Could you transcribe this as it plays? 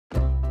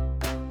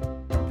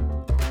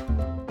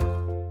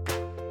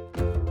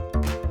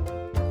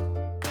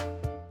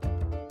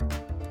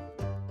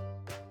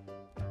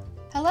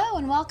Hello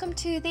and welcome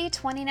to the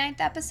 29th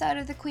episode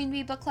of the Queen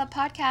Bee Book Club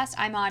podcast.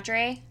 I'm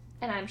Audrey.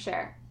 And I'm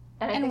Cher.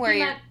 And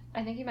we're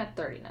I think you meant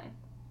 39th.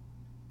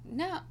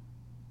 No.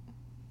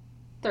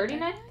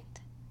 39th?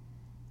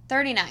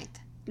 39th.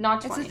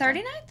 Not 29th. It's the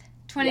 39th?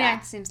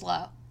 29th seems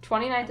low.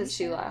 29th is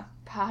too low.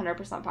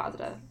 100%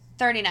 positive.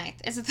 39th.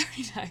 It's the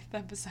 39th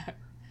episode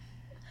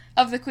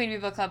of the Queen Bee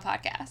Book Club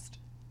podcast.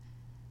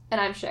 And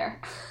I'm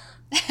Cher.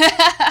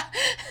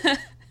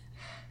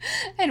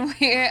 And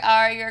we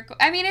are your...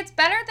 I mean, it's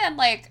better than,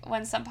 like,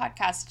 when some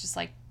podcasts just,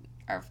 like,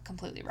 are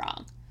completely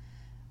wrong.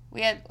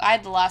 I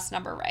had the last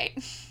number right.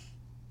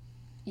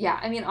 Yeah,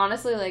 I mean,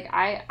 honestly, like,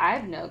 I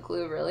have no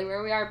clue really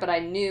where we are, but I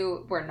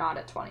knew we're not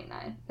at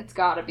 29. It's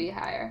gotta be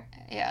higher.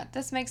 Yeah,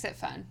 this makes it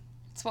fun.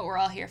 It's what we're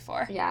all here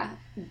for. Yeah.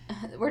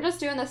 We're just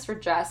doing this for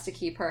Jess to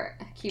keep her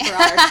on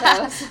our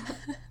toes.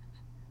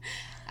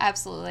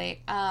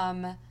 Absolutely.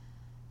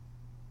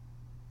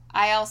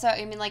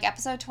 Like,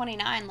 episode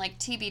 29, like,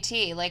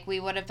 TBT, like,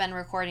 we would have been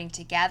recording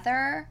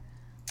together.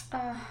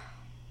 I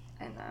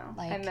know.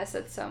 Like, I miss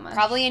it so much.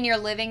 Probably in your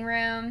living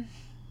room,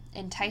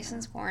 in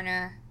Tyson's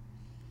corner.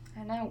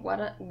 I know.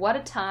 What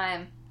a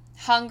time.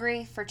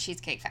 Hungry for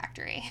Cheesecake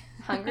Factory.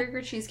 Hungry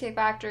for Cheesecake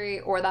Factory,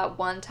 or that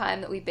one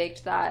time that we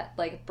baked that,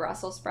 like,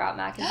 Brussels sprout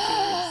mac and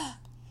cheese.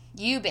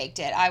 You baked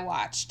it. I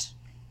watched.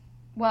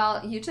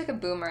 Well, you took a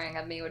boomerang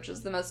of me, which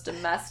was the most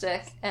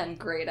domestic and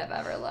great I've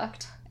ever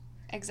looked.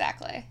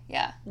 Exactly.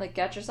 Yeah. Like,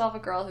 get yourself a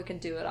girl who can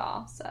do it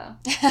all, so.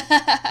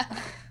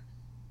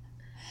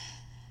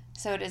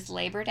 So it is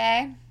Labor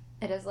Day.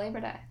 It is Labor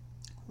Day.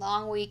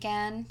 Long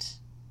weekend.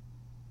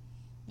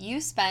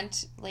 You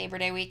spent Labor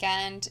Day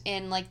weekend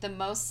in, like, the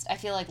most, I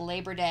feel like,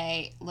 Labor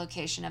Day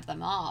location of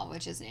them all,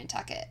 which is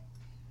Nantucket.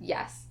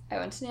 Yes. I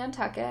went to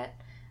Nantucket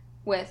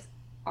with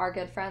our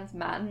good friends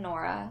Matt and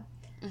Nora.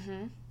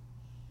 Mm-hmm.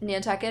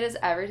 Nantucket is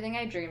everything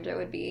I dreamed it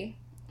would be.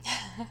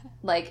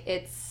 Like,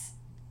 it's...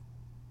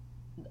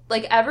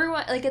 Like,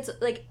 everyone... Like, it's,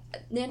 like...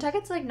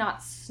 Nantucket's, like,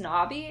 not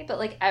snobby, but,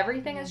 like,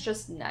 everything is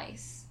just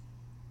nice.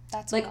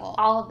 That's like, cool.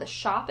 all of the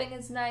shopping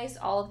is nice.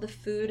 All of the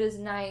food is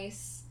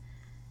nice.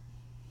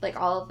 Like,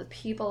 all of the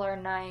people are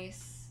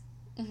nice.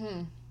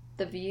 Mm-hmm.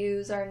 The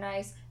views are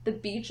nice. The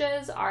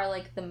beaches are,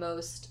 like, the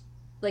most...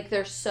 Like,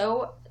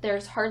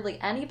 there's hardly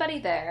anybody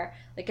there.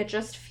 Like, it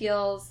just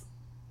feels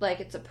like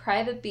it's a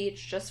private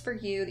beach just for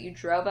you that you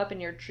drove up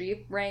in your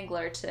Jeep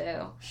Wrangler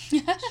to.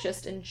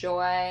 Just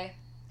enjoy.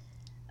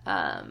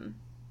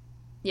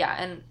 Yeah,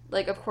 and,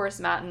 like, of course,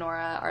 Matt and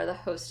Nora are the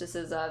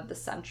hostesses of the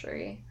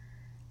century.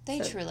 They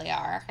truly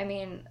are. I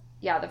mean,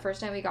 yeah, the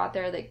first time we got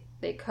there,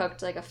 they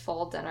cooked, like, a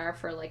full dinner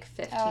for, like,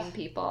 15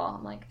 people.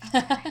 I'm like,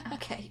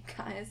 okay, you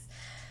guys.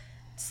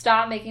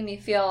 Stop making me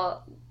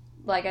feel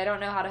like I don't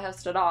know how to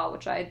host at all,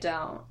 which I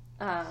don't.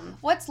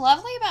 What's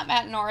lovely about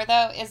Matt and Nora,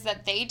 though, is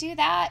that they do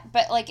that,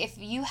 but, like, if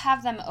you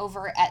have them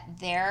over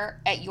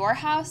at your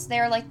house,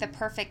 they're, like, the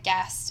perfect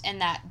guest in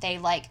that they're,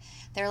 like,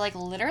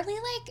 literally,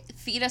 like,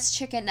 feed us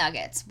chicken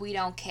nuggets. We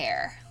don't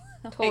care.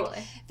 Totally.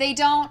 Like, they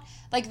don't,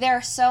 like,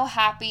 they're so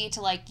happy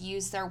to, like,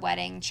 use their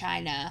wedding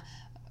china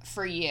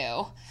for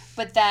you,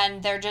 but then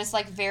they're just,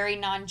 like, very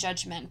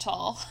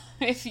non-judgmental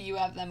if you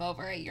have them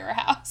over at your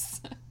house.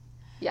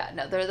 Yeah,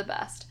 no, they're the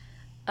best.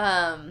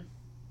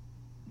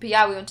 But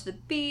yeah, we went to the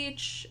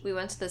beach. We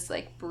went to this,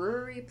 like,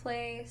 brewery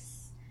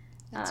place.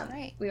 That's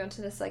great. We went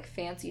to this, like,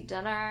 fancy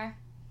dinner.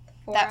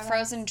 That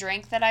frozen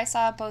drink that I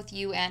saw both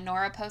you and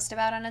Nora post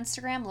about on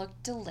Instagram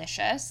looked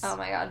delicious. Oh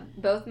my god.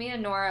 Both me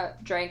and Nora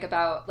drank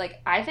about,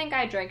 like, I think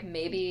I drank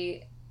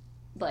maybe,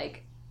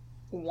 like,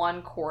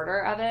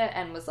 1/4 of it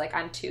and was like,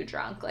 I'm too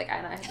drunk. Like,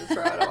 and I had to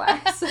throw it away.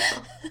 So,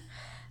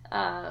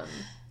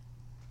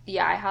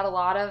 yeah, I had a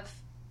lot of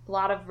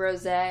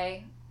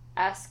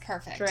rosé-esque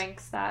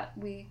drinks that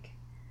week.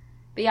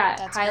 But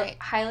yeah,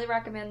 highly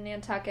recommend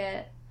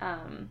Nantucket.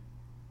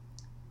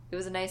 It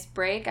was a nice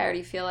break. I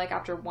already feel like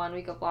after 1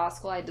 week of law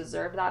school, I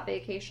deserved that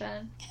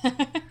vacation.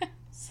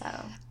 So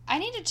I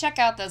need to check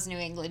out those New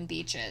England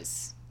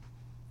beaches.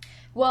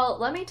 Well,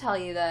 let me tell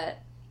you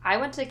that I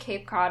went to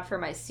Cape Cod for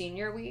my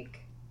senior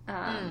week,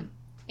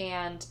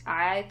 and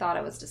I thought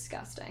it was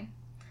disgusting.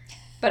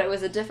 But it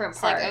was a different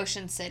part. Like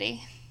Ocean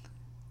City?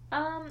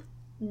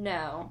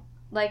 No.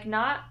 Like,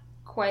 not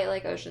quite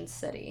like Ocean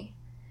City.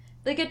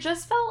 Like, it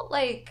just felt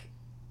like...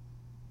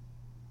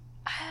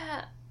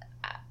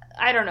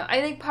 I don't know. I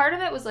think part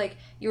of it was, like,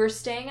 you were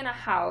staying in a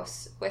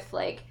house with,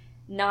 like,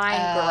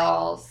 9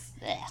 girls.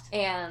 Ugh.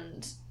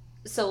 And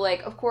so,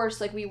 like, of course,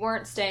 like, we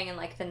weren't staying in,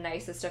 like, the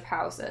nicest of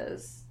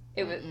houses.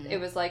 It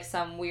was, like,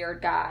 some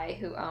weird guy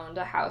who owned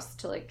a house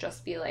to, like,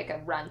 just be, like,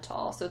 a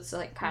rental. So it's,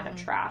 like, kind of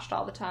trashed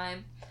all the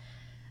time.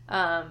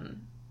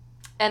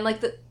 And, like,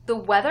 the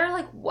weather,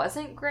 like,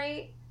 wasn't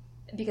great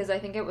because I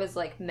think it was,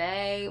 like,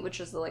 May, which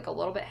is, like, a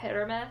little bit hit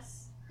or miss.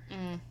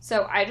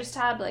 So I just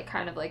had, like,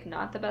 kind of, like,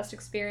 not the best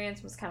experience.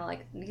 It was kind of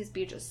like, these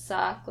beaches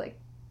suck. Like,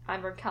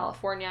 I'm from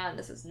California and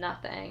this is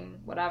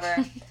nothing, whatever.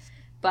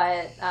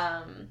 But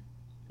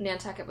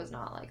Nantucket was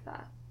not like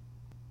that.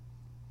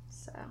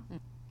 So.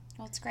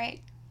 Well, it's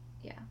great.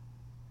 Yeah.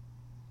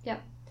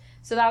 Yep.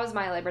 So that was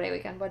my Labor Day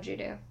weekend. What'd you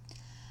do?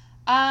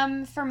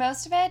 For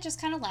most of it, just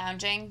kind of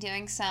lounging,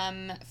 doing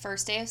some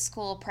first day of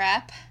school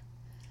prep.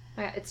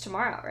 Oh, yeah, it's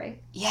tomorrow,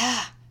 right?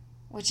 Yeah,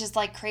 which is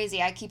like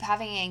crazy. I keep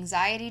having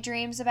anxiety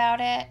dreams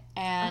about it,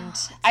 and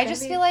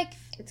feel like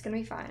it's gonna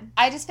be fine.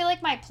 I just feel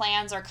like my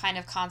plans are kind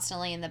of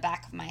constantly in the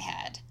back of my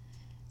head.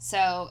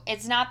 So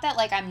it's not that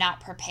like I'm not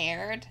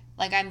prepared.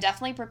 Like I'm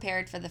definitely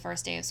prepared for the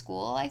first day of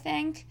school, I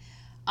think.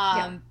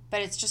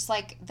 But it's just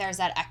like there's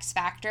that X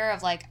factor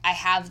of like I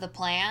have the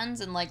plans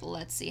and like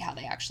let's see how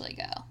they actually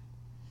go.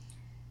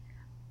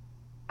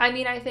 I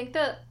mean, I think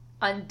that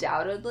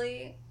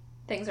undoubtedly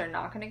things are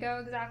not going to go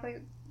exactly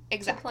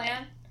to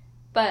plan.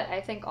 But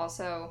I think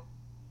also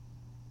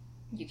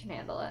you can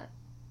handle it.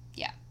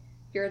 Yeah.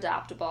 You're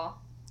adaptable.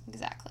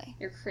 Exactly.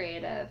 You're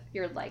creative.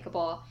 You're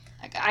likable.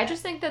 I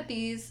just think that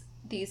these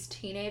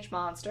teenage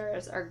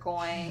monsters are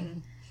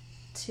going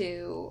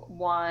to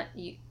want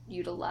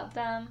you to love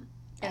them.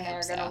 And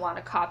they're going to want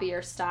to copy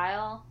your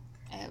style.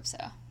 I hope so.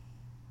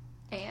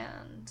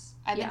 And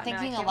I've been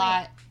thinking a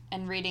lot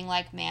and reading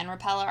like man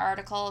repeller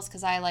articles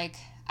because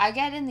I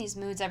get in these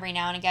moods every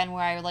now and again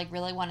where I like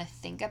really want to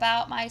think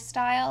about my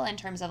style in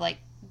terms of like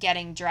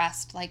getting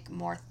dressed like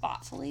more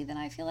thoughtfully than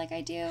I feel like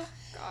I do.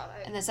 God,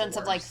 in the sense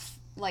of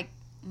like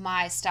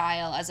my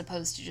style as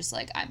opposed to just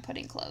like I'm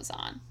putting clothes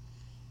on.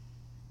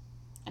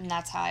 And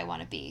that's how I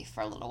want to be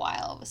for a little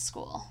while with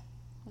school.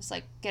 It was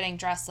like getting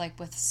dressed like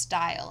with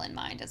style in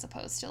mind as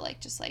opposed to like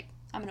just like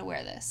I'm gonna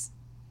wear this.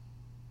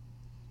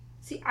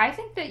 See, I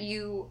think that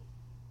you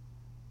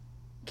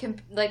can,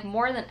 like,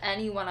 more than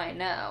anyone I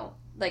know,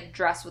 like,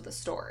 dress with a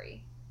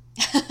story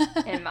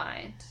in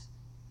mind.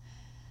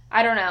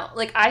 I don't know.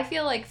 Like, I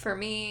feel like for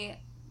me,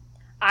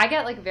 I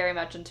get, like, very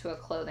much into a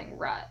clothing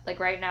rut. Like,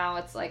 right now,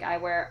 it's like I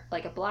wear,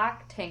 like, a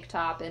black tank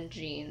top and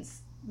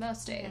jeans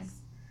most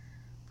days,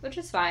 which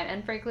is fine.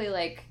 And frankly,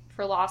 like,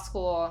 for law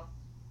school,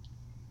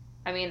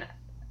 I mean,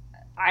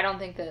 I don't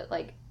think that,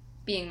 like,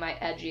 being my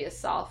edgiest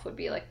self would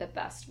be, like, the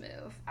best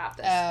move at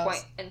this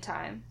point in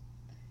time.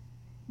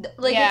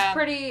 Like, it's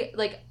pretty,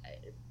 like,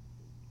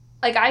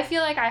 I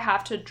feel like I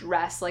have to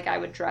dress like I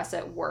would dress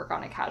at work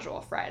on a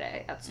casual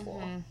Friday at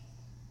school. Mm-hmm.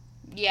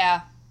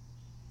 Yeah.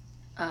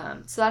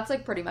 So that's,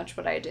 like, pretty much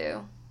what I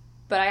do.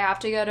 But I have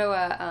to go to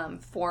a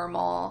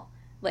formal,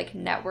 like,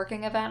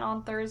 networking event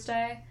on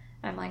Thursday.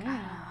 And I'm like,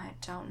 I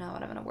don't know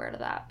what I'm going to wear to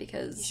that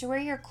because... You should wear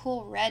your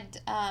cool red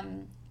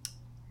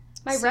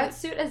My red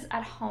suit is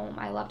at home.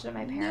 I left it at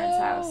my parents'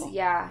 house.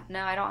 Yeah,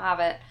 no, I don't have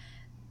it.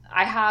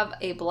 I have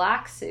a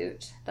black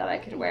suit that I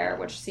could wear,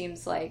 which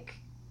seems like,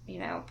 you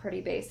know,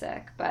 pretty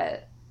basic,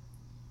 but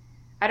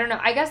I don't know.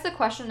 I guess the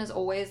question is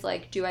always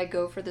like, do I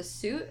go for the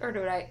suit or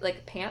do I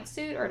like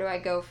pantsuit or do I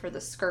go for the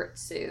skirt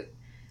suit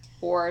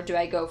or do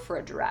I go for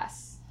a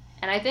dress?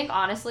 And I think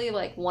honestly,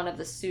 like one of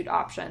the suit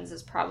options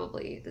is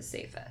probably the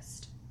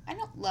safest. I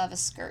don't love a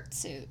skirt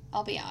suit,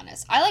 I'll be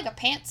honest. I like a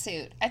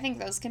pantsuit. I think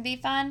those can be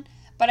fun.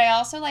 But I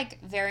also,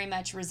 like, very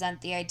much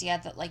resent the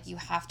idea that, like, you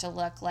have to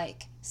look,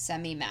 like,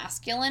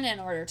 semi-masculine in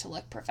order to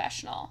look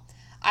professional.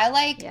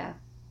 I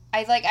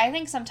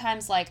think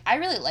sometimes, like, I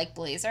really like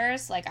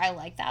blazers. Like, I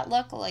like that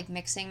look, like,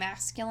 mixing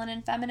masculine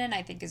and feminine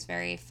I think is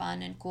very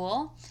fun and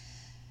cool.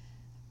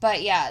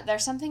 But, yeah,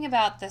 there's something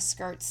about the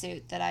skirt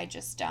suit that I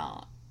just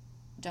don't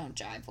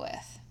jive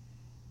with.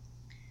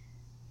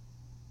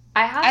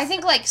 I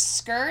think, like,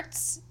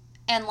 skirts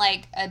and,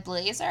 like, a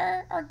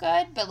blazer are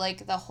good, but,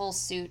 like, the whole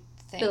suit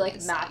thing like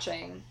is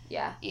matching. Like,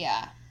 yeah.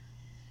 Yeah.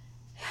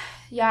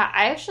 Yeah,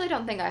 I actually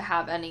don't think I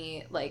have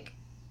any, like,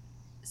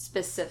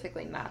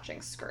 specifically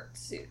matching skirt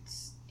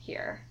suits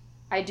here.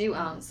 I do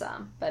own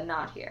some, but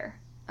not here.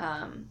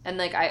 And,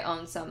 like, I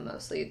own some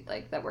mostly,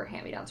 like, that were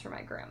hand-me-downs from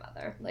my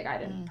grandmother. Like, I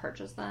didn't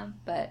purchase them,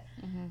 but,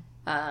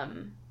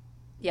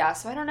 yeah,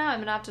 so I don't know. I'm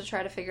gonna have to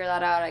try to figure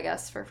that out, I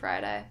guess, for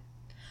Friday.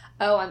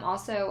 Oh,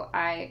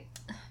 I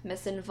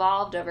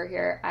misinvolved over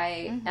here.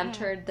 I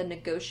entered the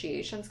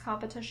negotiations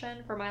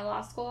competition for my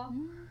law school,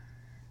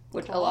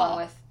 which along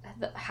with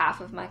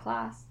half of my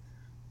class.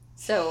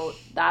 So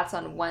that's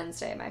on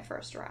Wednesday, my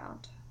first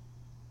round.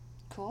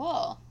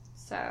 Cool.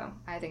 So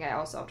I think I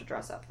also have to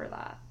dress up for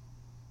that.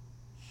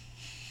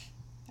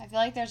 I feel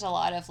like there's a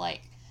lot of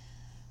like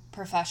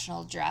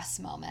professional dress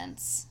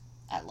moments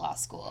at law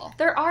school.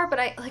 There are, but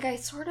I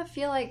sort of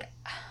feel like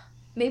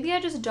maybe I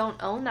just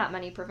don't own that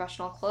many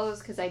professional clothes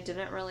because I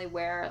didn't really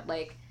wear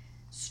like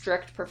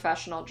strict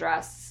professional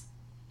dress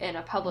in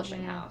a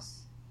publishing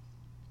house.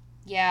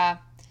 Yeah.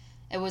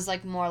 It was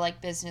like more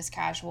like business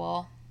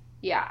casual.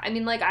 Yeah. I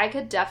mean, like I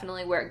could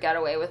definitely get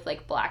away with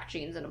like black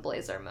jeans and a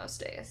blazer most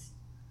days.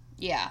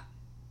 Yeah.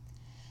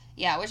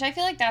 Yeah, which I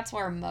feel like that's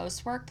where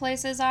most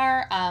workplaces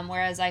are,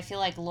 whereas I feel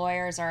like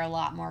lawyers are a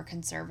lot more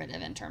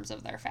conservative in terms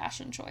of their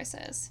fashion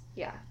choices.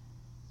 Yeah.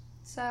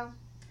 So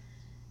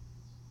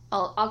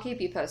I'll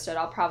keep you posted.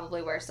 I'll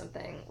probably wear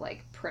something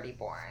like pretty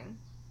boring.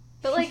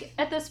 But like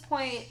at this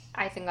point,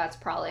 I think that's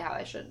probably how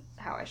I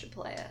should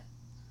play it.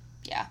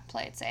 Yeah,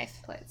 play it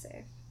safe. Play it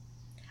safe.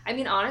 I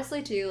mean,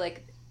 honestly too,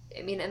 like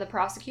I mean, in the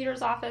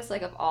prosecutor's office,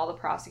 like, of all the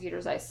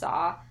prosecutors I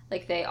saw,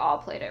 like, they all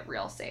played it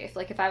real safe.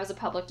 Like, if I was a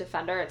public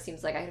defender, it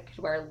seems like I could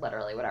wear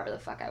literally whatever the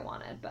fuck I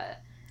wanted.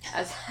 But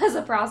as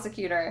a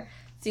prosecutor,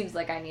 it seems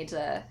like I need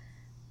to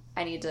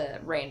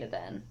rein it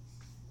in.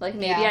 Like,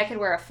 maybe I could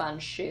wear a fun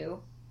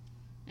shoe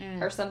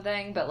or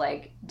something, but,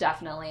 like,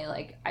 definitely,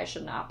 like, I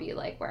should not be,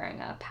 like, wearing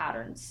a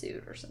patterned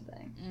suit or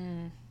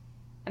something.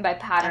 And by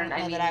pattern,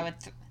 I mean, that I would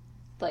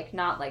like,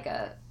 not like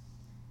a,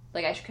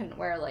 like, I couldn't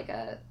wear, like,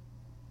 a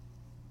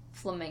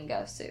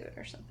flamingo suit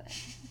or something.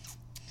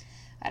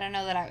 I don't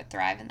know that I would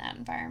thrive in that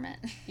environment.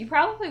 You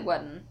probably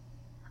wouldn't.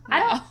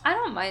 No. I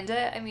don't mind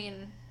it. I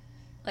mean,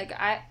 like,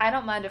 I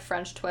don't mind a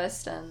French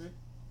twist and,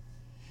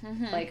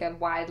 like, a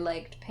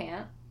wide-legged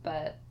pant,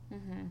 but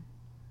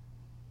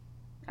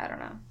I don't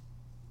know.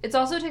 It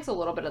also takes a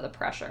little bit of the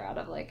pressure out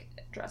of, like,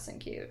 dressing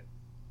cute.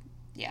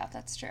 Yeah,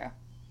 that's true.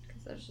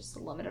 Because there's just a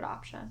limited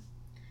option.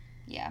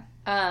 Yeah.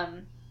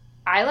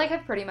 I, like,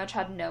 have pretty much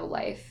had no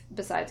life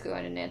besides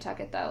going to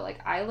Nantucket, though.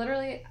 Like,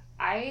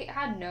 I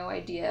had no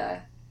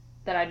idea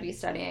that I'd be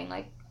studying,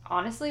 like,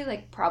 honestly,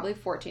 like, probably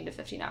 14 to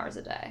 15 hours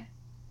a day.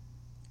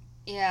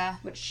 Yeah.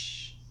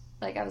 Which,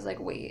 like, I was like,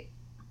 wait.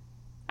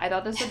 I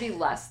thought this would be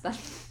less than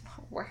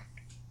work.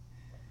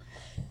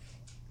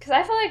 Because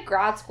I feel like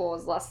grad school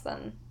was less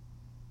than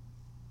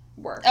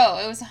work.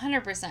 Oh, it was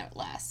 100%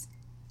 less.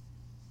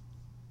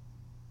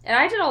 And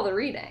I did all the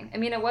reading. I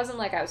mean, it wasn't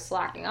like I was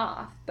slacking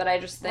off, but I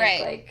just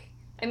think, like,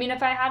 I mean,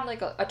 if I had,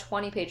 like, a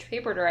 20-page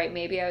paper to write,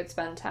 maybe I would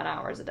spend 10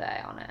 hours a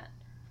day on it.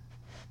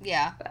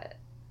 Yeah. But,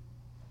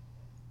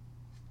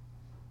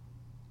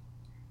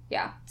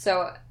 yeah.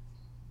 So,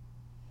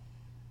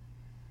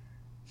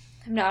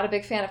 I'm not a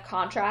big fan of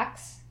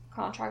contracts.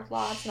 Contract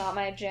law is not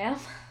my jam.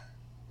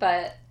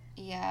 But,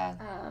 yeah.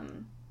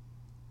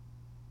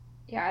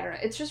 Yeah, I don't know.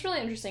 It's just really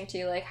interesting,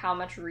 too, like, how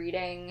much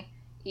reading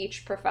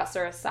each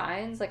professor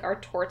assigns. Like, our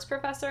torts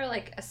professor,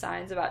 like,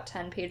 assigns about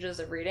 10 pages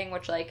of reading,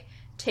 which, like,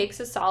 takes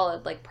a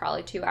solid, like,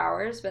 probably 2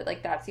 hours, but,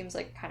 like, that seems,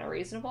 like, kind of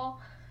reasonable.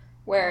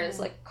 Whereas,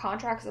 like,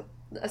 contracts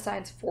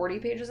assigns 40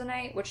 pages a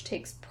night, which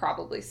takes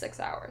probably 6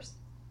 hours.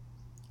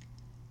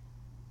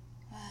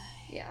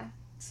 Yeah.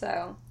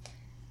 So,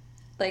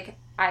 like,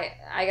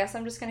 I guess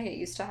I'm just gonna get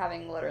used to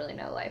having literally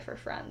no life or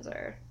friends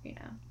or, you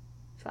know,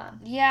 fun.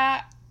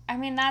 Yeah. I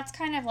mean, that's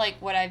kind of, like,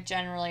 what I've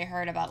generally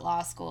heard about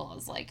law school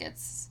is, like,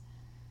 it's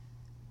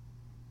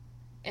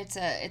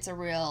a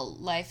real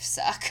life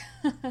suck.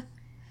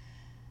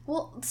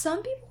 Well,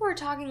 some people were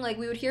talking, like,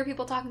 we would hear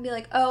people talking and be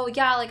like, oh,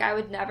 yeah, like, I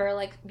would never,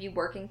 like, be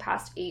working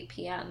past 8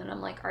 p.m. And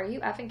I'm like, are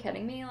you effing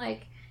kidding me?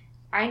 Like,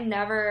 I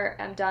never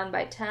am done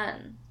by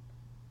 10.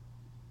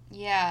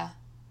 Yeah.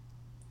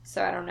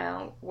 So I don't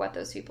know what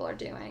those people are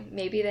doing.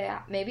 Maybe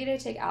they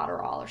take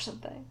Adderall or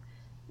something.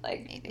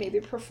 Like,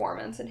 maybe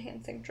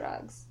performance-enhancing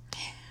drugs.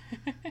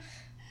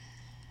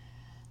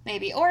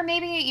 Maybe. Or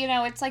maybe, you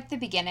know, it's like the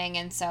beginning,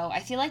 and so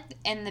I feel like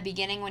in the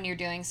beginning when you're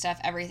doing stuff,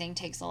 everything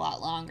takes a lot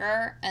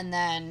longer, and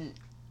then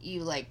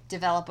you, like,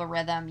 develop a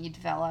rhythm, you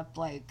develop,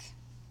 like,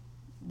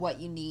 what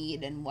you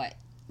need and what,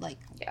 like...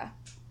 Yeah.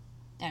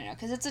 I don't know,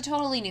 because it's a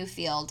totally new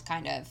field,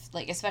 kind of,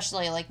 like,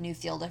 especially, like, new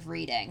field of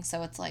reading,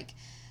 so it's, like,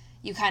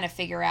 you kind of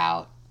figure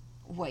out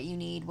what you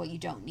need, what you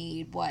don't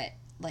need, what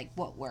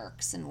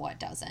works and what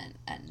doesn't,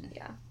 and...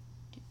 Yeah.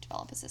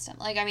 Develop a system.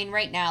 Like, I mean,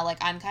 right now, like,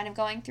 I'm kind of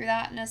going through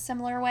that in a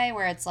similar way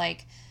where it's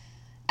like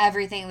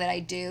everything that I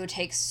do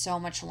takes so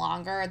much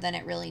longer than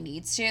it really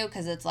needs to,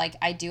 because it's like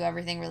I do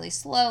everything really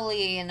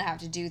slowly and have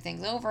to do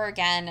things over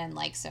again, and,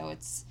 like, so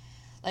it's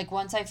like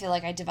once I feel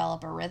like I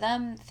develop a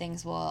rhythm,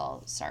 things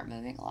will start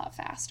moving a lot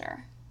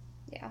faster.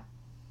 Yeah.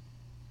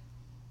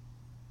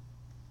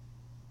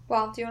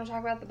 Well, do you want to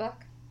talk about the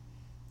book?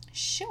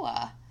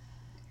 Sure.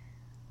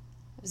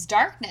 It was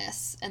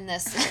darkness in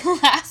this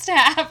last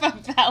half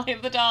of Valley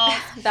of the Dolls.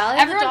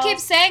 Everyone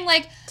keeps saying,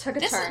 like,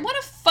 this is what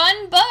a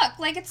fun book.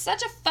 Like, it's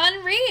such a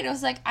fun read. I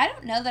was like, I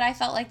don't know that I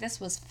felt like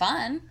this was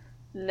fun.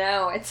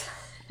 No, it's...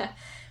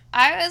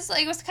 I was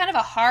like, it was kind of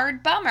a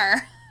hard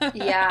bummer.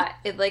 Yeah,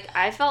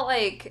 I felt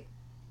like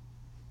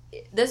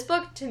this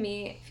book to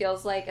me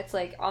feels like it's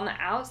like on the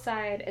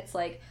outside, it's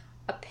like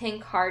a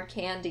pink hard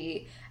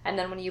candy, and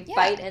then when you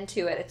bite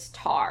into it, it's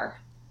tar.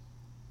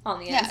 On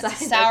the inside.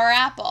 It's a sour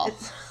apple.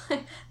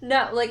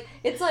 No, like,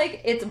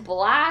 it's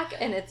black,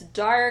 and it's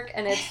dark,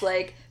 and it's,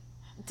 like,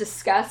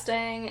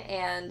 disgusting,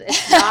 and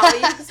it's not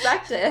what you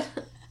expected.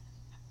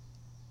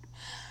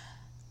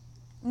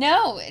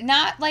 No,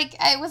 not, like,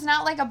 it was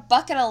not, like, a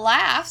bucket of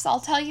laughs, I'll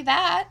tell you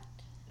that.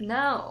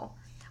 No.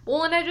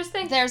 Well, and I just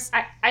think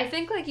I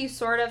think, like, you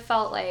sort of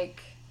felt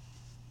like...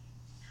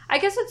 I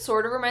guess it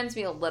sort of reminds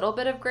me a little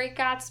bit of Great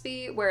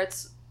Gatsby,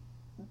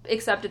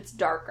 except it's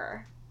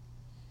darker.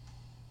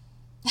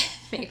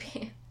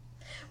 Maybe.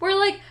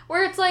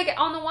 Where it's like,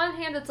 on the one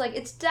hand, it's like,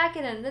 it's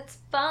decadent, and it's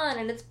fun,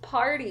 and it's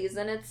parties,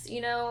 and it's,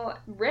 you know,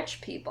 rich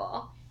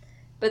people.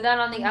 But then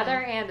on the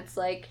other hand, it's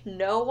like,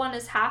 no one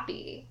is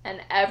happy,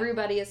 and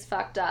everybody is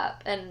fucked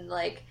up, and,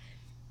 like,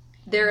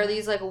 there are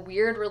these like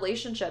weird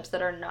relationships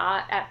that are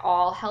not at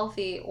all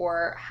healthy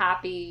or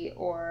happy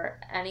or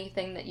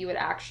anything that you would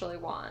actually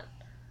want.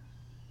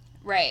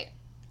 Right.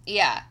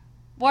 Yeah.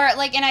 Where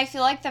like, and I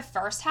feel like the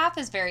first half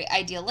is very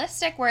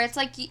idealistic, where it's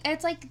like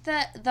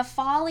the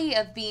folly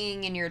of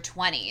being in your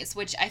 20s,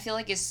 which I feel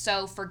like is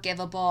so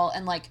forgivable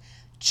and like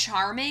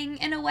charming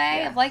in a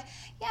way of like,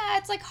 yeah,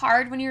 it's like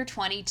hard when you're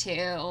 22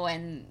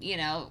 and you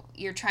know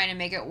you're trying to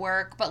make it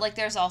work, but like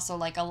there's also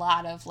like a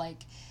lot of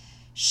like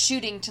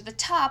shooting to the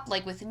top,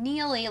 like with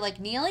Neely. Like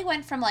Neely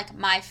went from like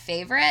my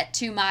favorite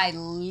to my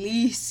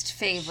least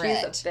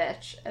favorite. She's a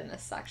bitch in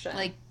this section.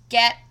 Like,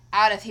 get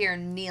out of here,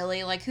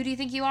 Neely. Like, who do you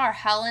think you are,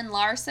 Helen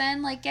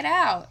Larson? Like, get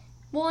out.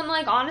 Well, and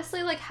like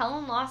honestly, like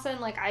Helen Lawson,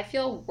 like I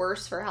feel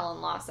worse for Helen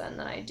Lawson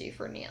than I do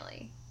for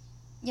Neely.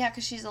 Yeah,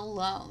 because she's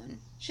alone.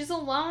 She's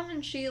alone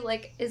and she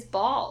like is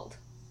bald.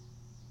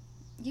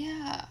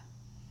 Yeah.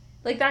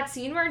 Like that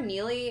scene where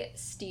Neely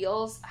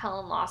steals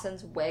Helen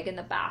Lawson's wig in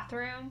the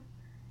bathroom.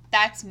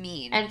 That's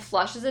mean. And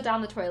flushes it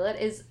down the toilet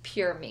is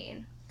pure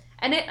mean.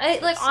 And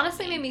it like so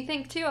honestly mean. Made me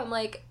think too. I'm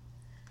like,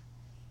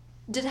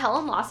 did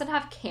Helen Lawson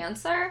have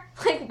cancer?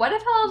 Like, what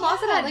if Helen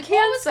Lawson had like,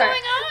 cancer? What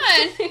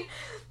was going on?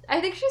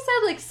 I think she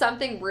said like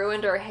something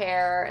ruined her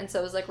hair and so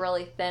it was like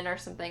really thin or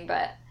something,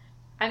 but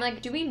I'm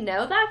like, do we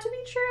know that to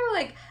be true?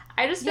 Like,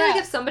 I just feel like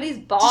if somebody's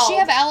bald... Does she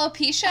have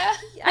alopecia?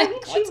 I mean,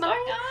 she what's might.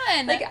 Going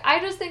on? Like, I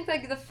just think,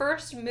 like, the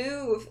first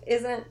move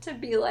isn't to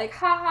be like,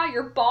 haha,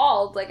 you're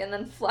bald, like, and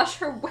then flush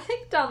her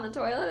wig down the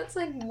toilet. It's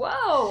like,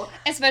 whoa.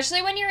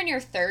 Especially when you're in your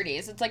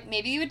 30s. It's like,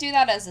 maybe you would do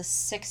that as a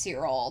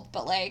 6-year-old,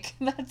 but, like,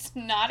 that's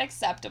not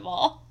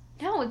acceptable.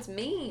 No, it's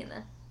mean.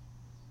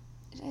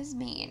 It is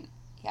mean.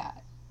 Yeah.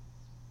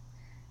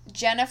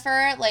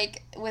 Jennifer,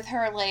 like, with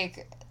her,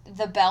 like,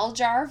 the bell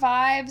jar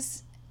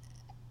vibes...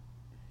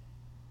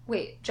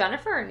 Wait,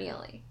 Jennifer or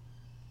Neely?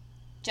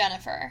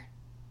 Jennifer.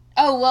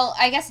 Oh, well,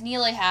 I guess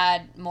Neely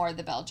had more of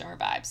the bell jar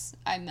vibes.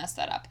 I messed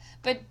that up.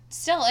 But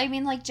still, I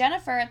mean, like,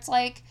 Jennifer, it's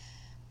like,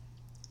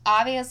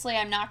 obviously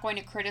I'm not going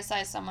to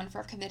criticize someone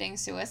for committing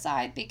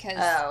suicide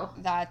because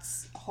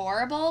that's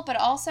horrible. But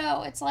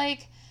also, it's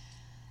like,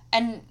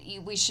 and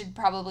we should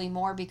probably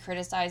more be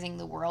criticizing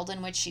the world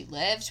in which she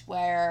lived,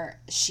 where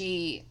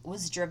she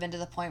was driven to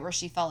the point where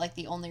she felt like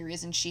the only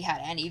reason she had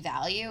any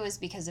value is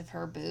because of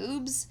her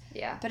boobs.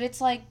 Yeah. But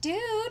it's like,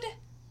 dude,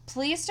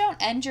 please don't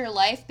end your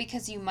life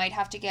because you might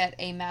have to get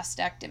a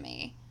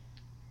mastectomy.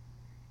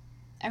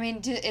 I mean,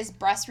 is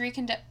breast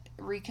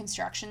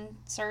reconstruction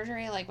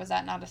surgery, like, was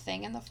that not a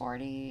thing in the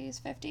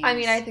 40s, 50s? I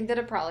mean, I think that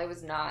it probably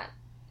was not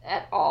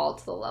at all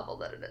to the level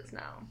that it is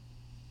now.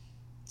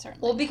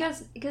 Certainly. Well,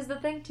 because the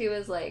thing too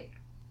is like,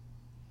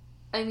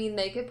 I mean,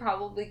 they could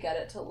probably get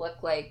it to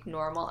look like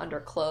normal under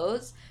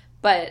clothes,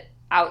 but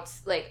out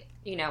like,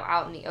 you know,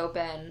 out in the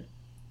open,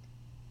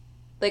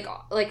 like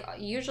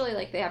usually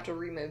like they have to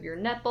remove your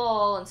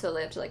nipple, and so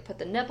they have to like put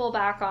the nipple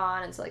back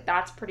on, and so like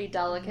that's pretty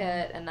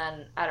delicate. Mm-hmm. And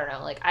then I don't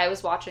know, like I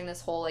was watching this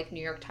whole like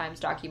New York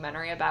Times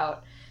documentary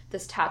about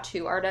this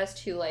tattoo artist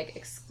who like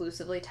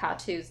exclusively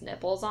tattoos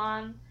nipples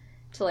on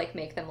to, like,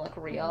 make them look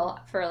real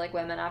for, like,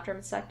 women after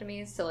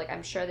mastectomies. So, like,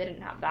 I'm sure they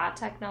didn't have that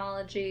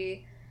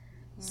technology.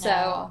 No.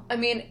 So, I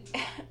mean,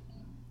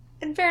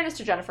 in fairness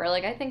to Jennifer,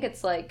 like, I think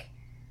it's, like,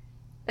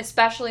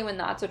 especially when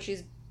that's what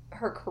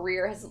her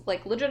career has,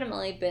 like,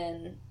 legitimately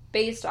been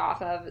based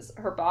off of is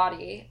her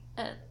body.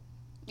 And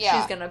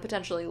she's going to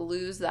potentially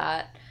lose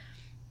that.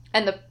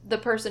 And the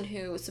person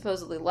who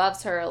supposedly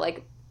loves her,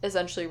 like,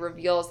 essentially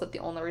reveals that the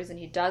only reason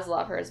he does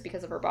love her is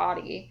because of her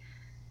body.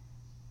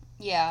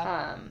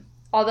 Yeah.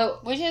 Although,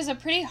 which is a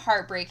pretty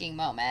heartbreaking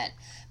moment.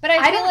 But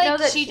I feel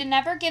like she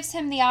never gives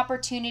him the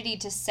opportunity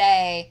to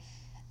say,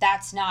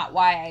 that's not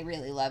why I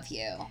really love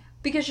you.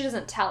 Because she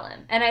doesn't tell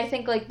him. And I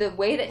think, like, the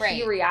way that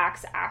he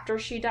reacts after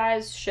she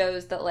dies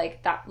shows that,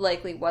 like, that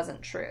likely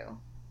wasn't true.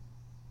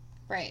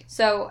 Right.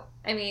 So,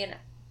 I mean,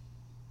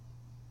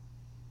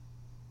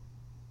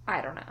 I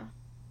don't know.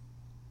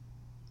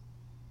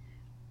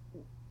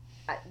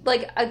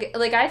 Like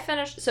I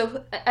finished,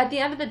 so at the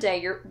end of the day,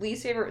 your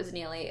least favorite was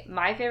Neely.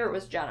 My favorite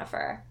was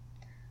Jennifer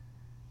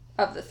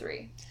of the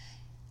three.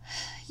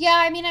 Yeah,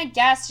 I mean, I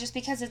guess just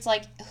because it's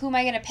like, who am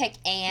I going to pick?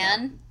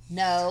 Anne?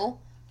 No.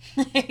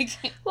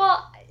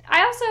 Well,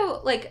 I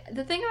also, like,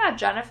 the thing about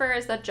Jennifer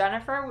is that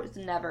Jennifer was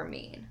never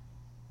mean.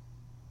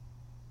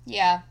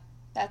 Yeah,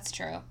 that's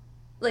true.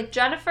 Like,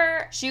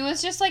 Jennifer... She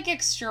was just, like,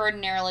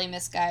 extraordinarily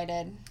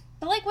misguided.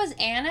 But, like, was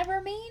Anne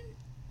ever mean?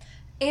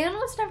 Anne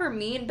was never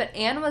mean, but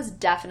Anne was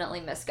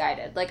definitely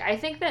misguided. Like, I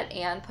think that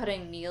Anne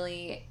putting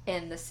Neely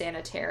in the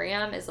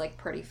sanitarium is, like,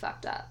 pretty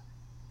fucked up.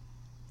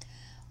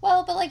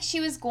 Well, but, like, she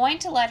was going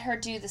to let her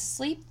do the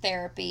sleep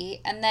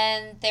therapy, and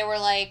then they were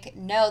like,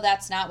 no,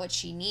 that's not what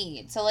she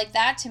needs. So, like,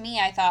 that to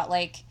me, I thought,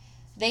 like,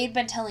 they'd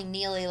been telling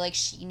Neely, like,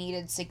 she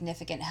needed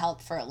significant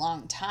help for a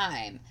long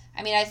time.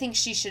 I mean, I think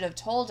she should have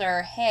told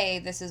her, hey,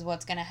 this is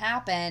what's going to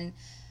happen.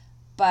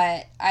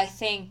 But I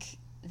think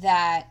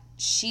that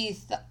she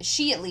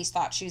at least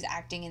thought she was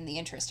acting in the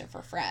interest of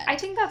her friend. I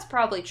think that's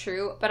probably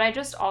true, but I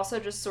just also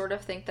just sort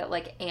of think that,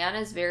 like, Anne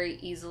is very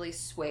easily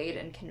swayed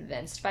and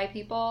convinced by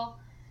people.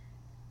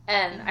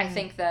 And I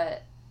think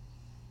that,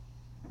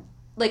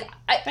 like...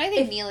 But I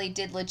think Neely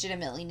did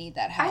legitimately need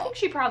that help. I think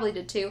she probably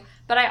did too,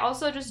 but I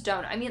also just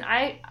don't. I mean,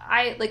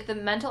 I like, the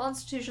mental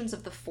institutions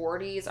of the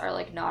 40s are,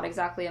 like, not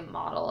exactly a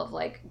model of,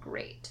 like,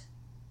 great.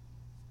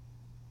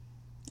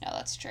 No,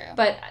 that's true.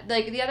 But,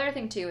 like, the other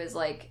thing too is,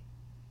 like,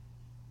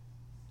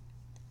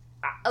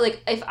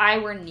 if I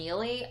were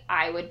Neely,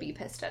 I would be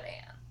pissed at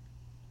Anne.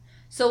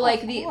 So,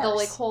 like, the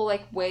like, whole,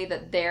 like, way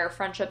that their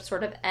friendship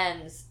sort of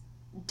ends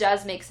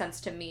does make sense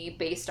to me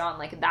based on,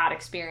 like, that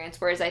experience.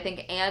 Whereas I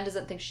think Anne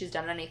doesn't think she's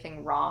done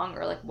anything wrong,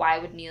 or, like, why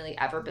would Neely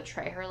ever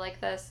betray her like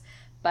this?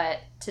 But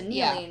to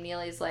Neely,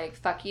 Neely's like,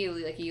 fuck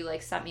you, like, you,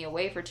 like, sent me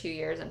away for 2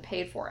 years and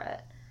paid for it.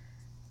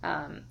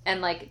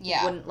 And, like,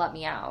 wouldn't let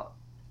me out.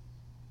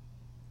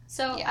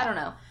 So, I don't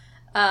know.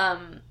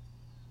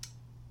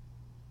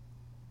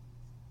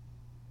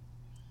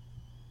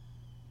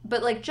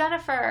 But, like,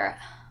 Jennifer...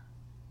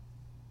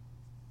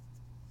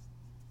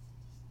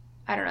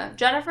 I don't know.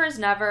 Jennifer's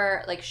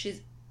never, like,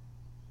 she's...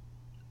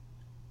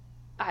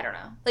 I don't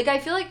know. Like, I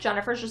feel like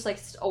Jennifer's just, like,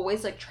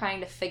 always, like, trying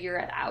to figure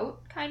it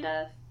out, kind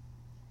of.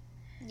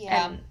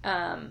 Yeah.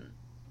 And,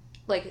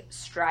 like,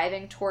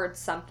 striving towards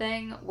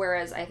something,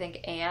 whereas I think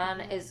Anne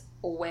is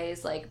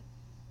always, like,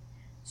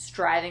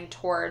 striving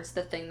towards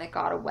the thing that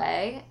got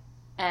away.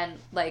 And,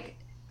 like,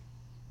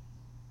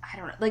 I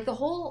don't know. Like, the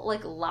whole,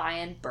 like,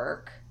 Lion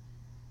Burke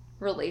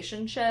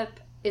relationship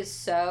is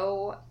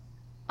so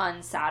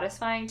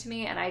unsatisfying to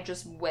me, and I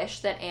just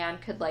wish that Anne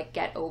could, like,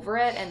 get over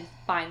it and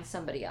find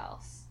somebody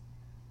else.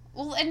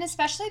 Well, and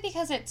especially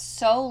because it's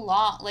so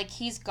long. Like,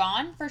 he's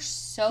gone for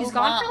so long. He's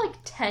gone for, like,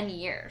 10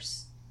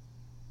 years.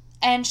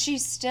 And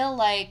she's still,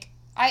 like...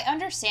 I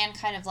understand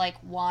kind of, like,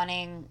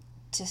 wanting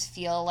to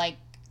feel like...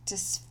 to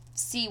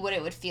see what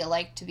it would feel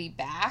like to be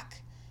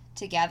back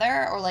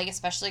together, or, like,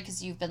 especially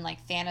because you've been,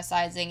 like,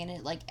 fantasizing and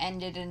it, like,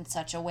 ended in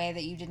such a way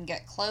that you didn't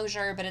get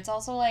closure. But it's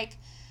also, like...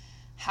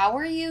 How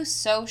are you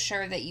so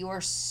sure that you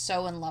are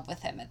so in love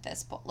with him at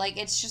this point? Like,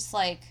 it's just,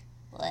 like,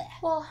 bleh.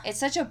 Well, it's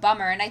such a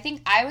bummer. And I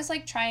think I was,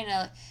 like, trying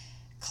to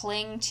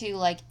cling to,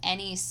 like,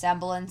 any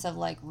semblance of,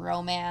 like,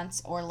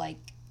 romance or, like,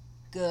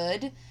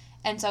 good.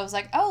 And so I was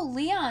like, oh,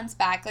 Leon's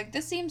back. Like,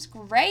 this seems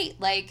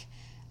great. Like,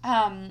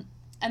 and,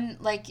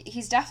 like,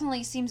 he's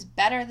definitely seems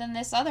better than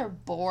this other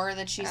bore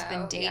that she's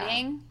been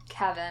dating. Yeah.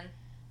 Kevin.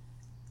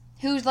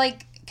 Who's,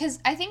 like... Because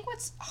I think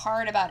what's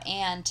hard about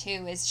Anne,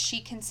 too, is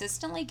she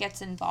consistently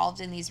gets involved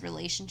in these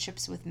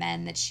relationships with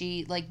men that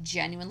she, like,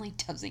 genuinely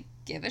doesn't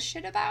give a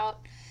shit about.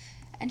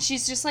 And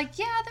she's just like,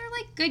 yeah, they're,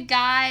 like, good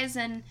guys,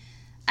 and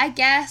I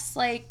guess,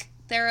 like,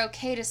 they're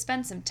okay to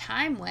spend some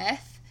time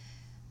with.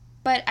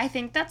 But I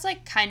think that's,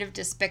 like, kind of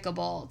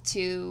despicable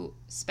to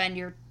spend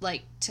your,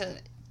 like, to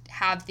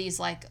have these,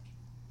 like,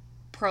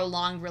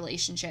 prolonged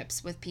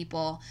relationships with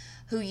people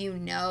who you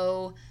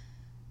know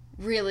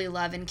really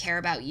love and care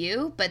about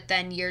you, but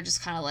then you're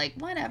just kind of like,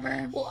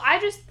 whatever. Well, I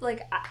just,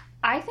 like,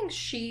 I think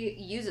she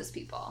uses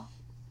people.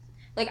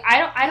 Like,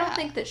 I don't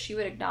think that she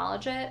would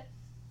acknowledge it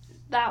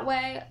that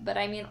way, but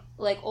I mean,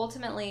 like,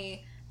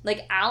 ultimately,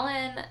 like,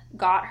 Alan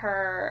got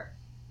her,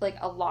 like,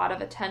 a lot of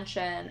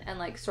attention and,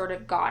 like, sort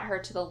of got her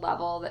to the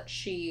level that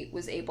she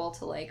was able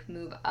to, like,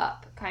 move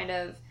up kind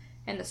of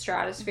in the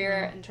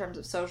stratosphere in terms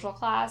of social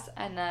class.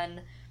 And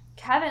then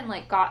Kevin,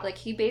 like, got, like,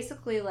 he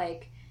basically,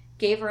 like,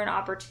 gave her an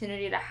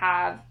opportunity to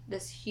have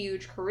this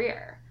huge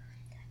career.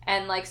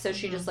 And, like, so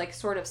she just, like,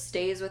 sort of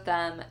stays with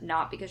them,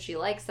 not because she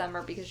likes them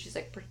or because she's,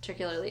 like,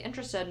 particularly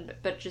interested,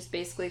 but just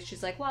basically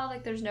she's like, well,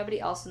 like, there's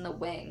nobody else in the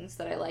wings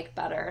that I like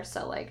better,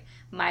 so, like,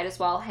 might as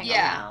well hang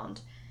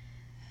around.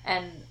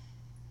 And,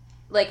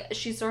 like,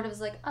 she sort of is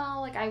like,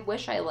 oh, like, I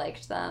wish I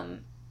liked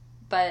them,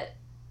 but,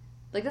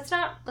 like, that's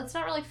not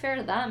really fair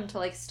to them to,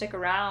 like, stick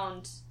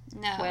around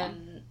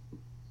when...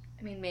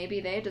 I mean, maybe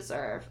they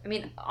deserve... I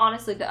mean,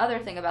 honestly, the other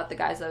thing about the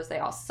guys, though, is they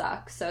all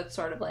suck. So it's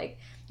sort of like,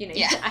 you know...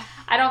 Yeah.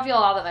 I don't feel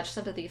all that much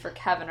sympathy for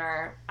Kevin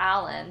or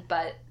Alan,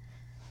 but...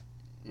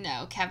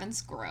 No,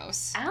 Kevin's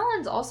gross.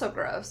 Alan's also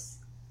gross.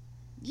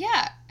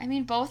 Yeah. I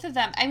mean, both of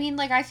them... I mean,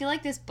 like, I feel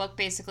like this book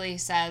basically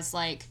says,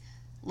 like,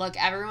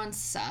 look, everyone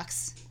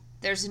sucks.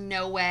 There's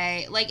no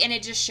way... Like, and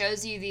it just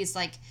shows you these,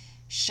 like,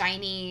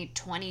 shiny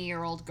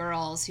 20-year-old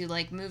girls who,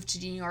 like, moved to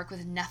New York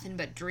with nothing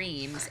but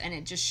dreams. And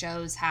it just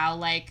shows how,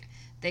 like...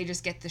 they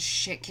just get the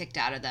shit kicked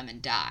out of them and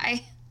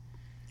die.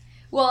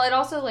 Well, it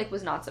also, like,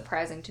 was not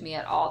surprising to me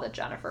at all that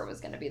Jennifer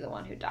was going to be the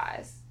one who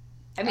dies.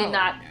 I mean,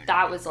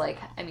 that was, like,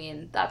 I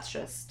mean, that's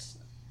just,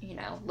 you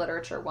know,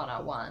 literature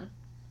 101.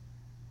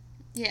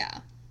 Yeah.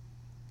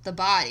 The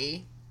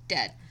body,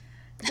 dead.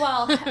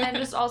 Well, and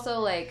just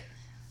also, like,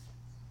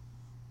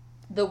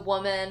 the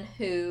woman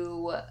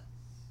who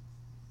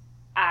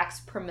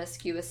acts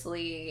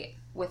promiscuously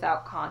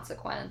without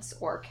consequence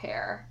or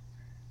care.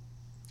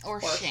 Or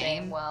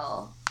shame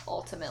will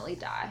ultimately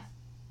die.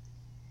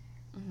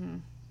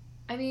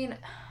 I mean...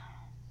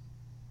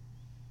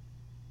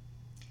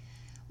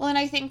 Well, and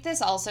I think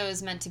this also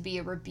is meant to be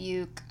a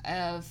rebuke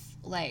of,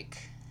 like,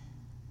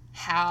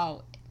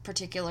 how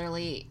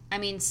particularly, I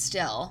mean,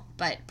 still,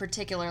 but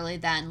particularly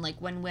then,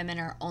 like, when women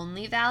are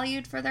only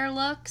valued for their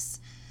looks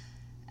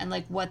and,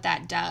 like, what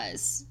that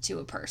does to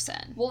a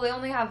person. Well, they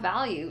only have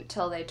value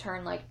till they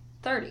turn, like,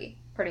 30,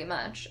 pretty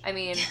much. I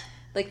mean,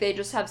 like, they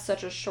just have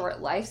such a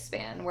short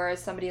lifespan,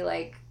 whereas somebody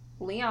like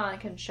Leon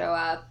can show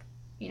up,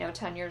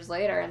 10 years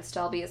later and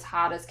still be as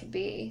hot as could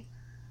be.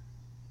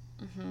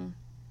 Mm-hmm.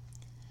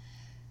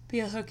 Be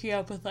a hooking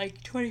up with,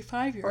 like,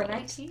 25-year-olds. Or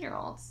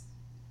 19-year-olds.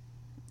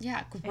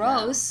 Yeah,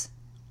 gross.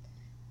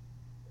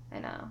 I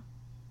know.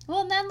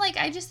 Well, and then, like,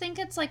 I just think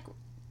it's, like,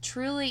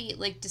 truly,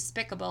 like,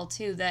 despicable,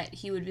 too, that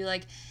he would be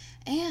like,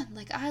 Anne,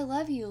 like, I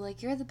love you,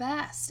 like, you're the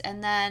best.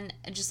 And then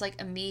just, like,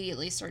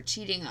 immediately start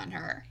cheating on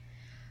her.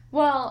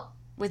 Well...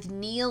 With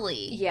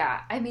Neely.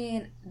 Yeah, I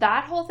mean,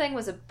 that whole thing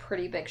was a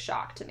pretty big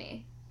shock to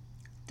me.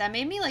 That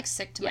made me, like,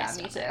 sick to my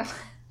stomach. Yeah, me too.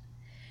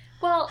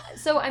 Well,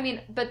 so, I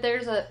mean, but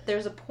there's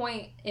a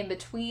point in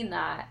between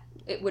that,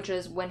 which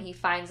is when he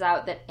finds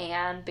out that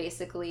Anne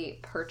basically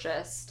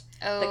purchased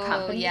the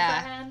company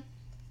for him.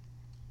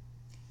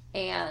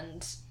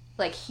 And,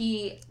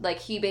 he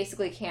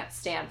basically can't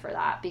stand for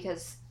that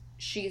because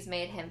she's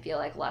made him feel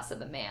like less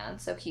of a man,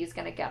 so he's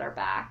gonna get her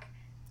back.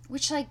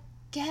 Which, like,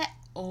 get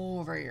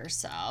over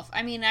yourself.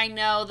 I mean, I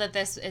know that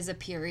this is a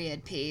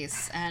period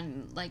piece,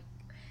 and, like...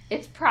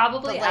 It's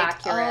probably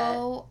accurate.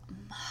 Oh,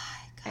 my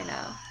God. I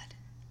know.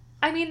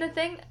 I mean, the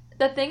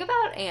thing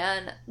about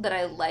Anne that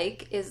I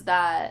like is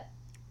that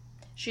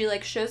she,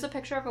 like, shows a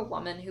picture of a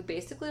woman who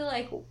basically,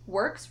 like,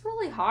 works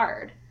really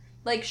hard.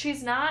 Like,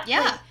 she's not...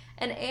 Yeah. Like,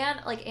 and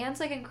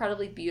Anne's, like,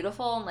 incredibly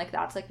beautiful, and, like,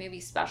 that's, like,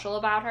 maybe special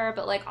about her.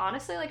 But, like,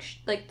 honestly,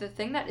 like, the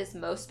thing that is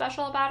most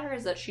special about her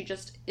is that she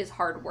just is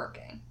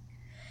hardworking.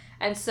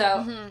 And so...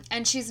 Mm-hmm.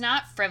 And she's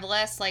not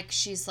frivolous. Like,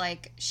 she's,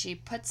 like, she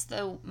puts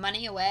the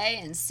money away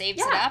and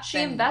saves it up. She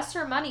invests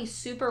her money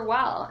super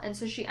well. And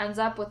so she ends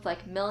up with,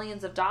 like,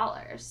 millions of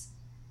dollars.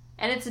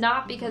 And it's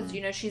not because,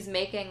 she's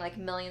making, like,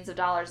 millions of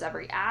dollars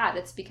every ad.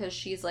 It's because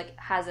she's, like,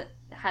 has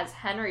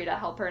Henry to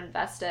help her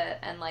invest it.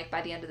 And, like,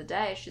 by the end of the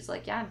day, she's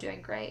like, yeah, I'm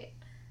doing great.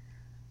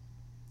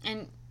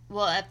 And,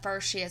 well, at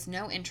first she has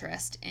no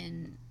interest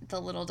in the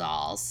little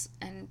dolls.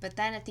 But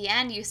then at the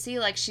end, you see,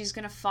 like, she's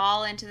going to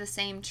fall into the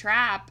same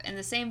trap in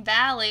the same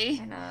valley.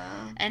 I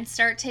know. And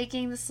start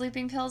taking the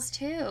sleeping pills,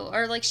 too.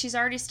 Or, like, she's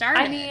already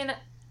started. I mean,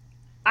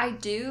 I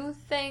do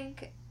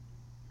think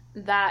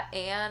that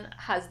Anne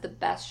has the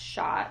best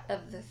shot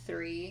of the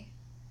three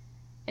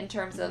in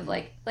terms of,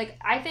 like,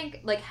 I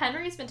think, like,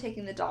 Henry's been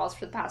taking the dolls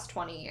for the past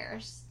 20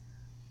 years.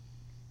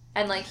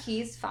 And, like,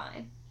 he's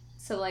fine.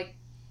 So, like,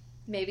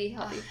 maybe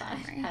he'll be fine.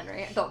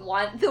 Henry. The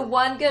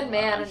one good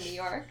man in New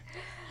York.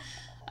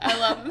 I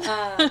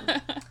love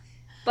him.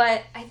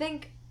 But I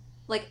think,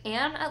 like,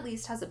 Anne at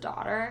least has a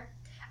daughter.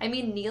 I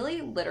mean,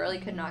 Neely literally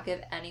could not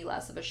give any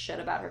less of a shit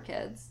about her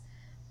kids.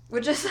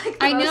 Which is, like,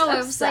 the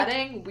most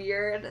upsetting, like,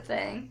 weird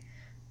thing.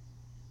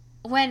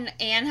 When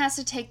Anne has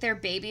to take their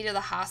baby to the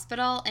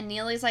hospital, and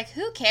Neely's like,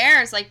 who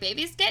cares? Like,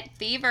 babies get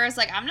fevers.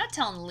 Like, I'm not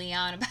telling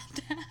Leon about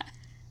that.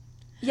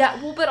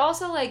 Yeah, well, but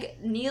also, like,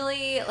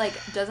 Neely, like,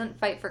 doesn't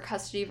fight for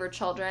custody of her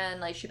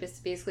children. Like, she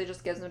basically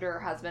just gives them to her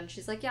husband.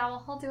 She's like, yeah,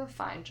 well, he'll do a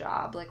fine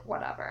job. Like,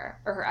 whatever.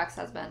 Or her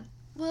ex-husband.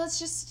 Well,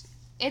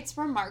 it's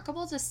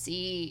remarkable to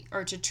see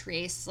or to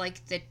trace,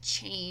 like, the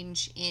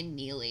change in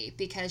Neely.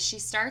 Because she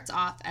starts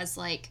off as,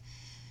 like,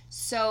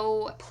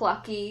 so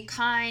plucky,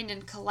 kind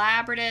and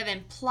collaborative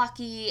and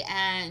plucky,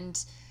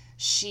 and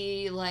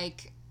she,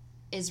 like,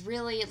 is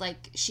really,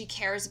 like, she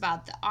cares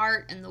about the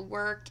art and the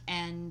work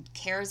and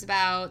cares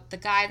about the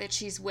guy that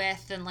she's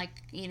with and,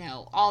 like,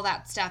 all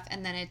that stuff.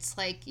 And then it's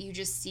like you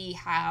just see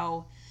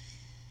how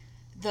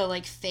the,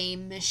 like,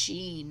 fame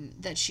machine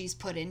that she's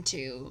put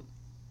into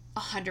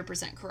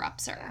 100%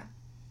 corrupts her. Yeah.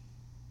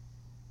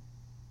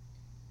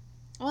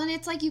 Well, and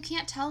it's like you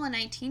can't tell a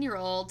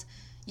 19-year-old,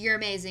 you're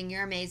amazing,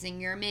 you're amazing,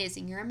 you're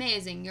amazing, you're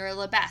amazing, you're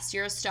the best,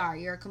 you're a star,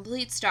 you're a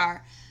complete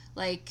star,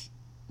 like,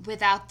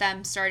 without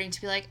them starting to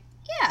be like,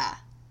 yeah,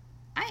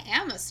 I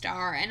am a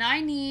star, and I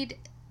need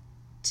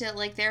to,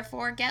 like,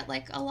 therefore get,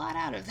 like, a lot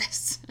out of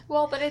this.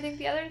 Well, but I think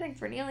the other thing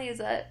for Neely is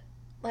that,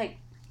 like,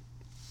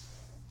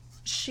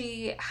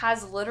 she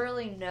has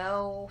literally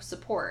no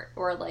support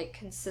or, like,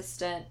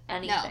 consistent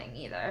anything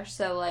either.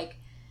 So, like,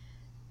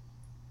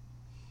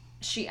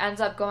 she ends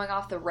up going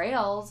off the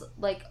rails,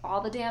 like, all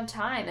the damn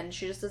time, and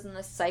she just is in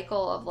this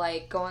cycle of,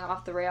 like, going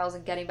off the rails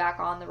and getting back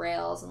on the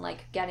rails and,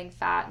 like, getting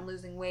fat and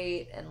losing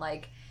weight and,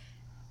 like...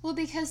 Well,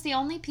 because the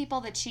only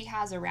people that she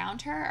has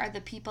around her are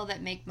the people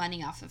that make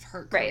money off of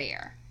her career.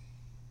 Right.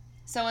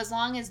 So as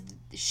long as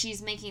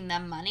she's making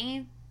them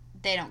money,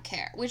 they don't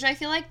care. Which I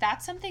feel like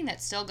that's something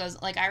that still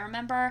goes... Like, I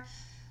remember I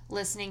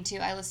listened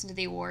to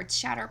the Awards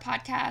Chatter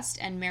podcast,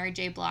 and Mary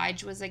J.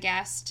 Blige was a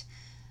guest,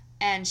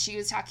 and she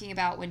was talking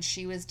about when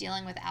she was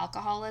dealing with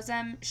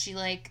alcoholism, she,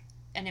 like...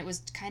 And it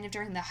was kind of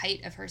during the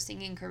height of her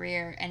singing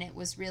career, and it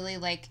was really,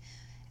 like,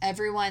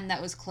 everyone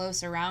that was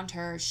close around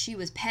her, she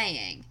was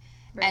paying.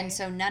 Right. And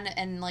so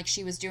like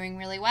she was doing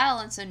really well,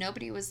 and so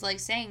nobody was like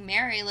saying,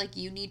 Mary, like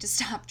you need to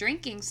stop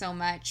drinking so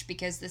much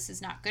because this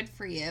is not good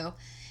for you.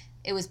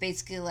 It was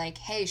basically like,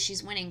 hey,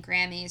 she's winning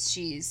Grammys,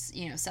 she's,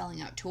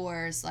 selling out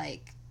tours,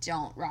 like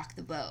don't rock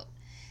the boat.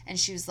 And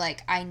she was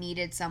like, I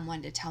needed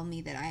someone to tell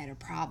me that I had a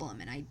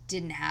problem, and I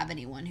didn't have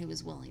anyone who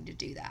was willing to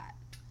do that.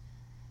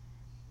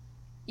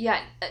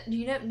 Yeah,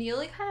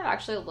 Neely kind of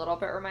actually a little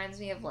bit reminds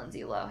me of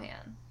Lindsay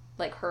Lohan,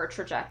 like her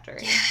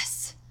trajectory.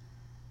 Yes.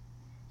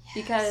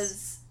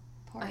 Because,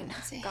 poor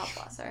Lindsay. God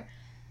bless her.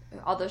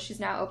 Although she's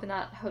now opened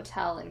that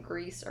hotel in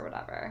Greece or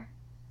whatever.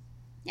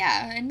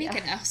 Yeah, in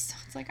Mykonos. Yeah. So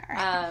it's like, all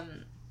right.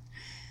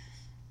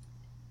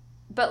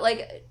 But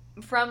like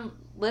from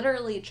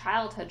literally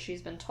childhood,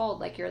 she's been told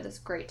like you're this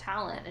great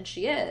talent, and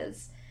she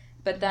is.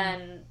 But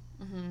then,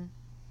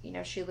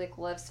 she like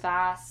lives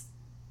fast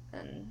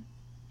and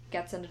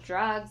gets into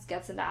drugs,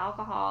 gets into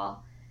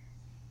alcohol.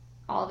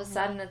 All of a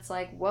sudden, it's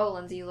like, whoa,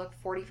 Lindsay, you look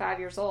 45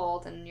 years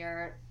old, and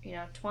you're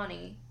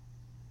 20.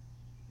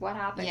 What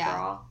happened,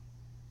 girl?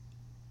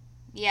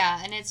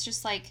 Yeah, and it's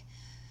just like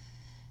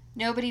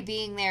nobody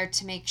being there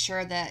to make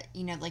sure that,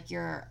 like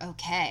you're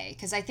okay.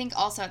 Because I think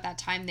also at that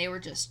time they were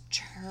just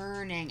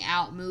churning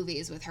out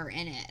movies with her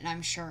in it. And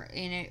I'm sure,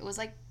 it was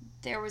like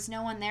there was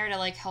no one there to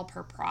like help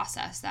her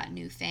process that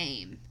new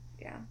fame.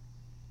 Yeah.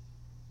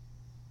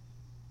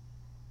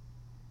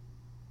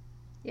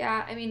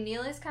 Yeah, I mean,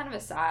 Neely's kind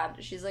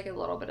of she's like a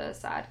little bit of a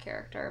sad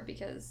character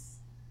because,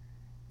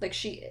 like,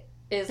 she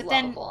is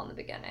lovable in the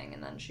beginning,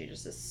 and then she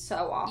just is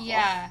so awful.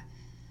 Yeah.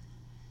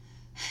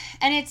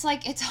 And it's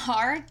like, it's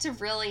hard to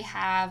really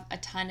have a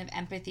ton of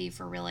empathy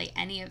for really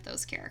any of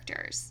those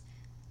characters.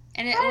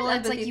 And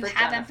it's like you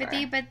have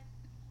empathy, but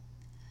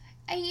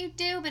you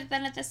do, but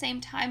then at the same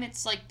time,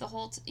 it's like the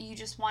whole, you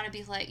just want to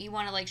be like, you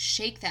want to like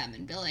shake them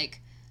and be like,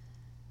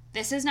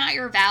 this is not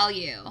your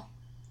value.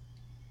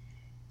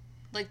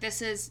 Like,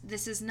 this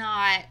is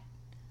not...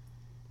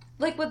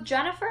 Like, with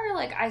Jennifer,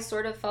 like, I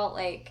sort of felt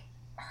like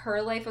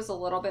her life was a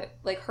little bit...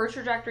 Like, her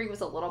trajectory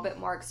was a little bit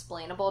more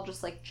explainable,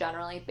 just, like,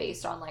 generally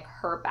based on, like,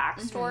 her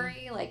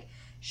backstory. Mm-hmm. Like,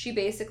 she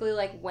basically,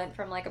 like, went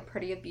from, like, a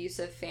pretty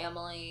abusive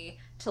family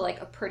to,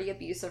 like, a pretty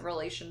abusive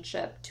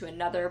relationship to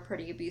another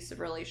pretty abusive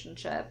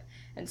relationship.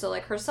 And so,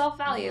 like, her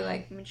self-value,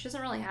 like, I mean, she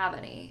doesn't really have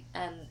any.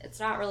 And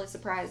it's not really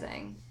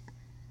surprising.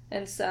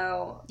 And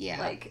so,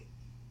 like...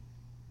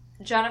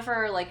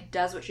 Jennifer, like,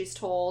 does what she's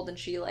told, and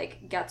she,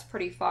 like, gets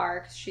pretty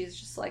far, because she's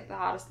just, like, the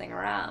hottest thing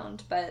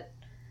around, but,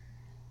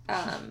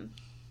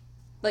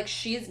 like,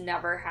 she's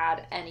never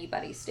had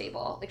anybody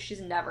stable. Like,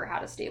 she's never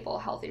had a stable,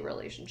 healthy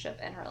relationship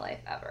in her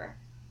life, ever.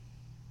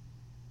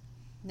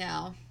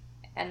 No.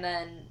 And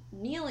then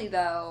Neely,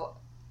 though,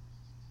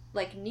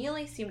 like,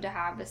 Neely seemed to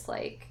have this,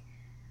 like,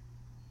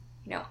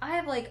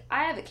 I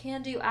have a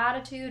can-do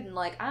attitude, and,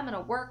 like, I'm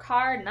gonna work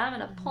hard, and I'm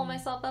gonna pull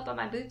myself up on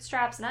my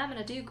bootstraps, and I'm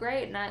gonna do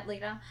great, and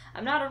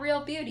I'm not a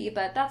real beauty,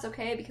 but that's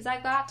okay, because I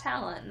got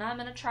talent, and I'm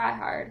gonna try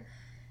hard.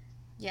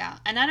 Yeah,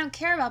 and I don't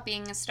care about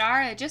being a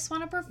star, I just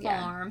want to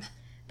perform. Yeah.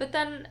 But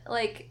then,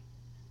 like,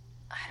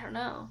 I don't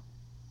know,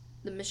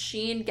 the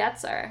machine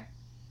gets her.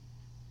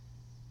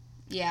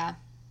 Yeah,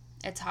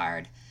 it's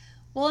hard.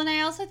 Well, and I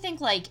also think,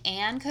 like,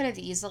 Anne could have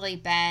easily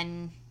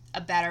been a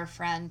better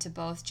friend to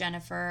both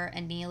Jennifer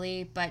and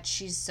Neely, but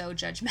she's so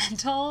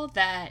judgmental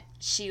that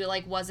she,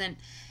 like, wasn't,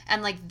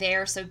 and, like,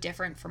 they're so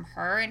different from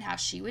her and how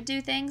she would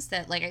do things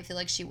that, like, I feel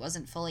like she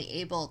wasn't fully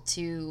able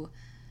to,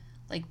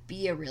 like,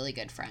 be a really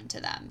good friend to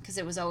them, because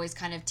it was always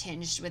kind of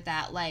tinged with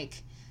that,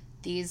 like,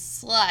 these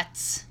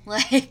sluts,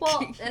 like...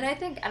 Well, and I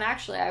think, and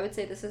actually, I would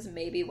say this is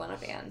maybe one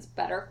of Anne's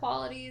better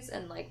qualities,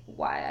 and, like,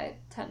 why I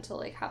tend to,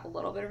 like, have a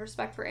little bit of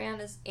respect for Anne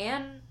is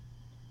Anne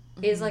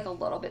is, like, a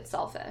little bit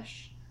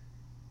selfish.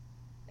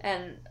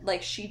 And,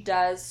 like, she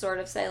does sort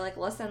of say, like,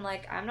 listen,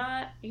 like, I'm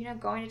not,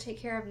 going to take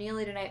care of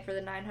Neely tonight for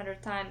the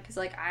 900th time because,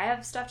 like, I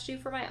have stuff to do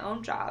for my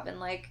own job. And,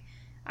 like,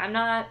 I'm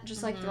not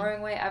just, like,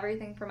 throwing away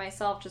everything for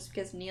myself just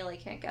because Neely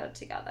can't get it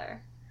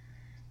together.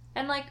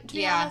 And, like, to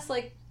be honest,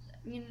 like,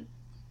 I mean,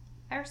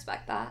 I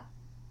respect that.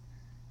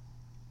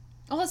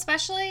 Well,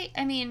 especially,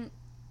 I mean,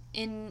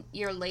 in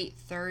your late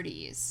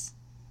 30s,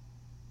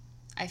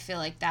 I feel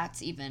like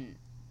it's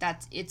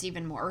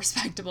even more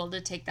respectable to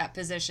take that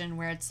position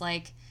where it's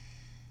like,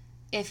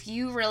 if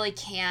you really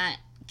can't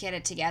get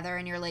it together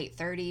in your late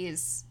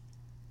 30s,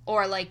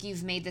 or, like,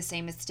 you've made the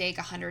same mistake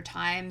 100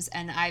 times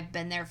and I've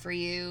been there for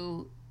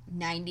you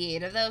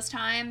 98 of those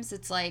times,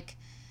 it's like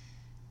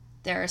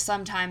there are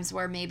some times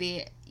where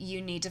maybe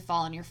you need to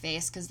fall on your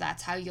face because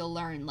that's how you'll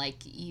learn, like,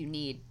 you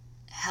need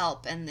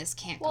help and this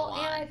can't go on. Well,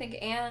 and I think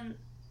Anne,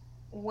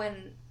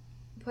 when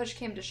push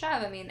came to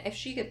shove, I mean, if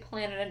she could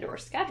plan it into her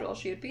schedule,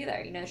 she would be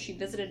there. She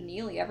visited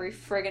Neely every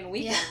friggin'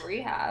 week in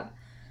rehab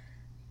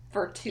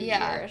for 2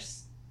 years.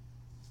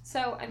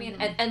 So, I mean,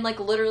 and like,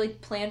 literally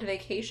planned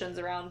vacations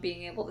around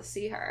being able to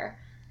see her.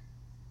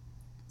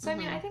 So, I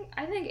mean, I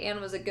think Anne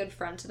was a good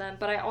friend to them,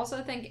 but I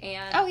also think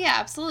Anne... Oh, yeah,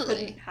 absolutely.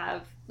 ...couldn't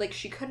have... Like,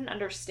 she couldn't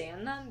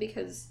understand them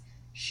because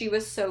she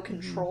was so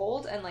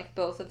controlled, and, like,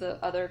 both of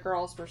the other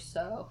girls were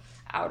so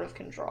out of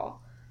control.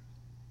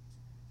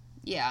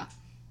 Yeah.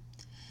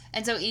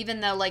 And so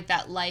even though, like,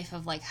 that life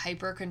of, like,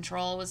 hyper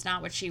control was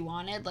not what she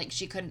wanted, like,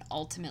 she couldn't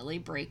ultimately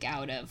break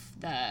out of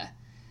the,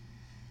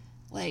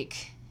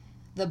 like,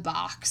 the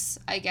box,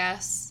 I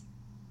guess,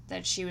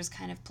 that she was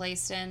kind of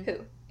placed in. Who?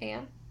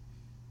 Anne?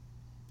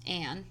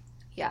 Anne.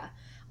 Yeah.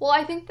 Well,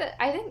 I think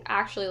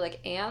actually, like,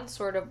 Anne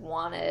sort of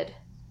wanted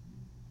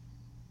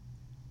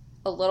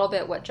a little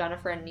bit what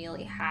Jennifer and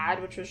Neely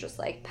had, which was just,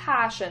 like,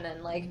 passion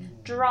and,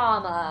 like,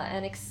 drama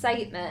and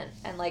excitement.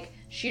 And, like,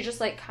 she just,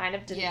 like, kind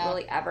of didn't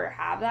really ever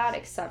have that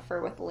except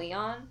for with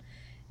Leon.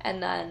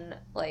 And then,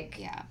 like...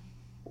 Yeah.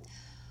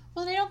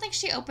 Well, I don't think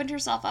she opened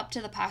herself up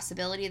to the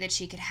possibility that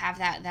she could have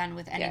that then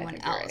with anyone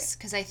else.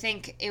 Because I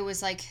think it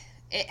was, like...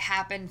 It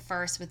happened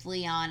first with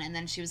Leon, and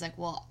then she was like,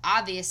 well,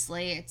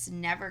 obviously, it's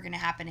never going to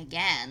happen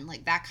again.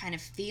 Like, that kind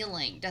of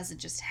feeling doesn't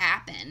just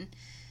happen. And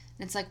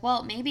it's like,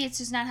 well, maybe it's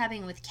just not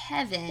happening with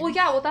Kevin. Well,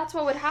 yeah, well, that's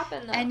what would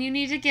happen, though. And you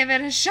need to give it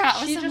a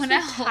shot with someone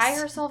else. She just would tie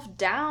herself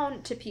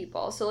down to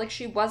people. So, like,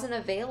 she wasn't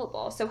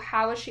available. So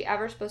how is she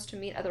ever supposed to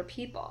meet other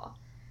people?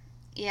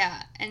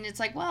 Yeah, and it's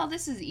like, well,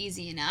 this is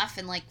easy enough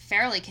and, like,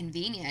 fairly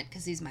convenient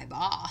because he's my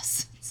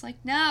boss. It's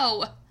like,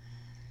 no.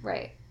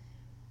 Right.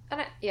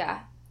 And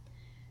yeah.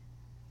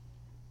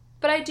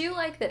 But I do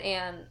like that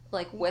Anne,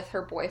 like, with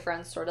her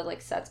boyfriend sort of,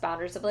 like, sets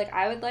boundaries of, like,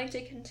 I would like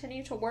to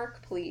continue to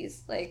work,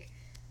 please. Like,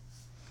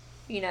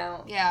 you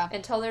know,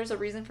 until there's a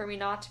reason for me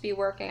not to be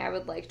working, I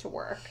would like to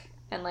work.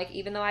 And, like,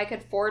 even though I could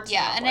afford to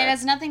not and work, it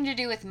has nothing to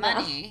do with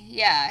money. No.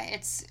 Yeah,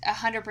 it's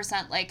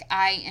 100% like,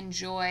 I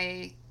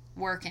enjoy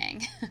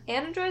working.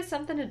 Anne enjoys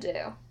something to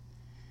do.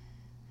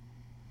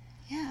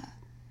 Yeah.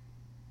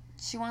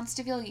 She wants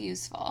to feel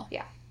useful.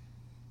 Yeah.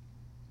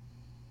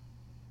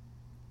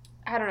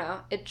 I don't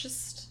know. It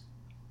just...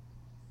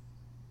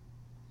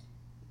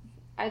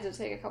 I did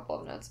take a couple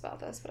of notes about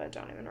this, but I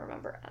don't even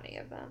remember any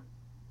of them.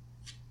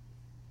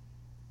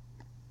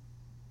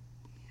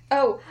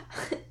 Oh,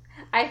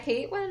 I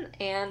hate when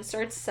Anne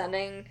starts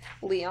sending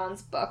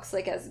Leon's books,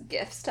 like, as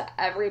gifts to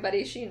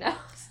everybody she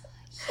knows.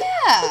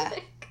 Yeah.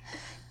 Like,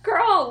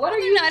 girl, what are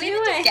you not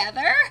doing? Even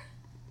together?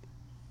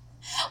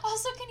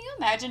 Also, can you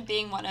imagine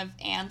being one of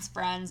Anne's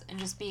friends and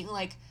just being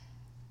like,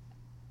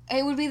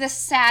 it would be the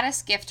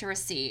saddest gift to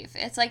receive.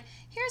 It's like,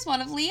 here's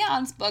one of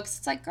Leon's books.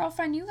 It's like,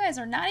 girlfriend, you guys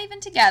are not even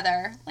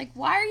together. Like,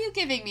 why are you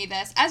giving me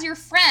this? As your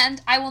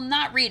friend, I will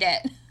not read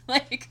it.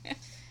 Like...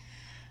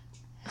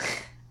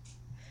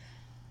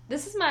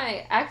 This is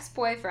my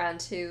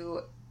ex-boyfriend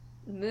who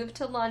moved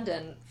to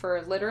London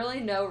for literally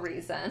no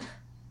reason.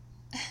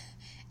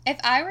 If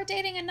I were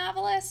dating a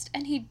novelist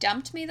and he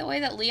dumped me the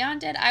way that Leon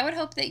did, I would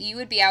hope that you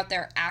would be out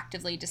there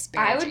actively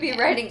disparaging I would be him.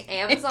 writing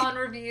Amazon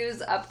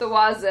reviews up the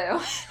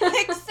wazoo.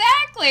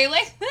 Exactly.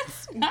 Like,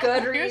 that's not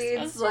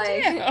Goodreads,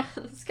 like,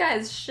 this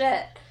guy's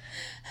shit.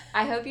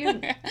 I hope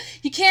you...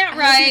 You can't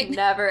write. You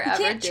never, ever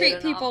can't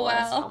treat people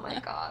well. Oh my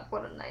god,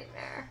 what a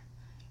nightmare.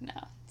 No,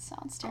 it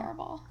sounds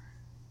terrible.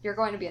 You're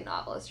going to be a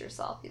novelist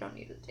yourself. You don't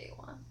need to date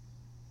one.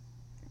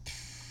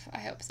 I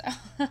hope so.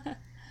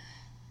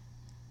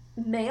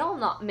 Male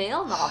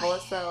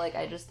novelists, though, like,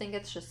 I just think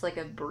it's just, like,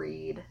 a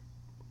breed.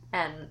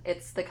 And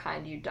it's the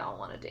kind you don't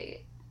want to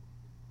date.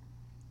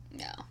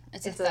 No,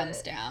 it's a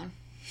thumbs down.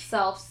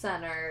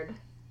 Self-centered.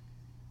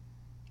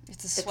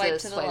 It's a swipe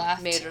to the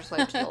left. Major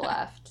swipe to the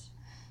left.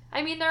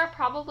 I mean, there are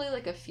probably,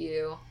 like, a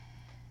few.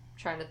 I'm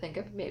trying to think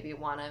of maybe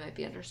one I might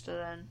be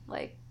interested in.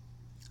 Like,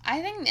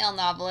 I think male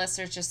novelists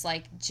are just,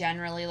 like,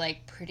 generally,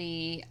 like,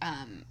 pretty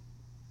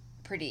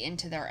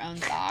into their own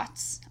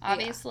thoughts,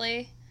 obviously.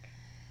 Yeah.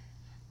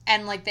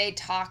 And, like, they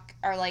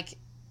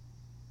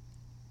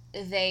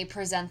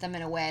present them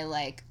in a way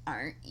like,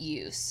 aren't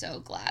you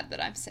so glad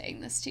that I'm saying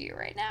this to you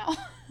right now?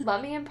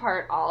 Let me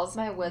impart all of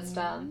my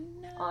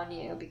wisdom on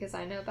you because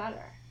I know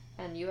better.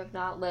 And you have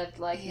not lived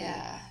like me.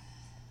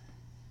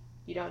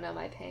 You don't know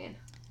my pain.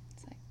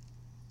 It's like,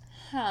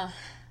 huh.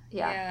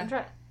 Yeah. I'm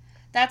trying.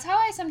 That's how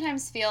I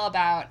sometimes feel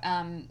about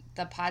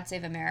the Pod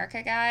Save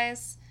America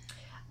guys.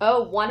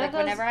 Oh,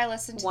 whenever I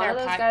listen to one of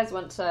those guys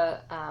went to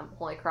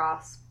Holy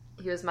Cross.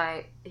 He was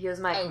my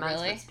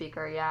commencement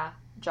speaker. Yeah,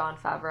 Jon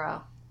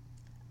Favreau.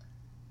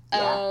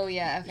 Oh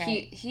yeah,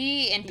 okay.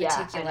 He in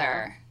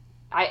particular.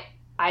 Yeah,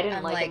 I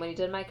didn't like him when he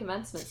did my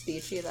commencement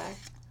speech either.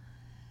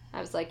 I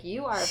was like,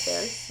 you are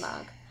very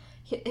smug.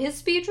 His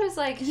speech was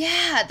like...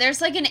 Yeah,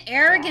 there's like an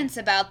arrogance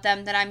about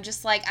them that I'm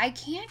just like, I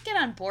can't get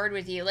on board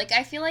with you. Like,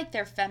 I feel like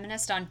they're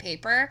feminist on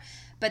paper,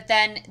 but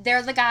then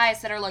they're the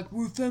guys that are like,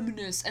 we're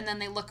feminists, and then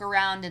they look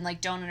around and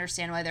like don't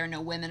understand why there are no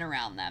women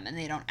around them, and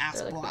they don't ask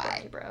they're like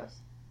why. The bros.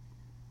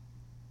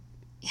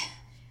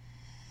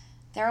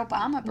 They're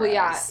Obama bros.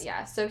 Well,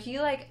 yeah. So he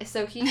was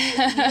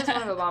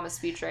one of Obama's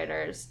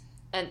speechwriters,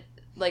 and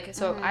like,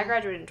 so I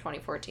graduated in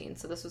 2014,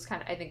 so this was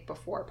kind of, I think,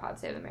 before Pod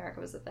Save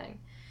America was a thing.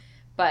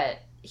 But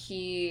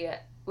he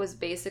was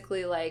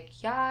basically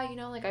like, yeah, you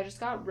know, like, I just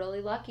got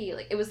really lucky.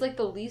 Like, it was like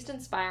the least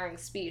inspiring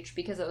speech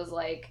because it was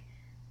like,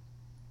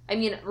 I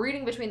mean,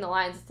 reading between the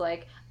lines, it's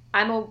like,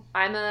 I'm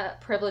a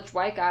privileged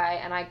white guy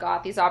and I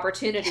got these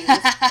opportunities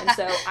and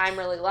so I'm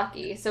really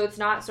lucky. So it's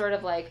not sort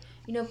of like,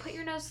 put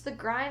your nose to the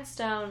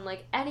grindstone.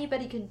 Like,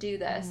 anybody can do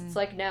this. Mm-hmm. It's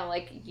like, no,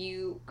 like,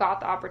 you got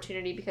the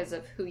opportunity because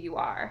of who you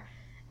are.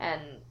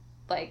 And,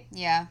 like...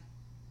 Yeah.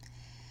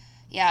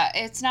 Yeah,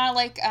 it's not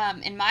like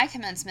in my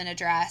commencement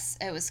address,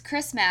 it was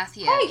Chris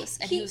Matthews,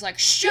 and he was like,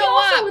 show up! He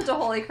also up! went to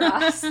Holy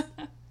Cross.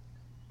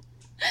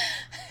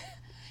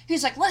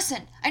 He's like,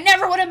 listen, I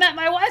never would have met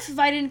my wife if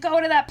I didn't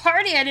go to that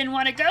party I didn't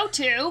want to go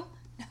to.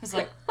 I was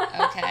like,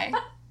 okay.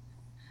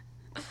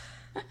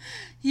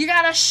 You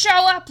gotta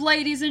show up,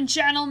 ladies and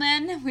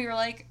gentlemen. We were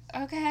like,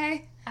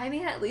 okay. I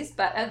mean, at least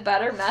a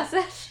better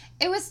message.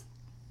 It was,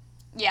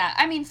 yeah,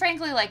 I mean,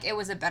 frankly, like, it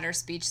was a better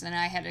speech than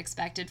I had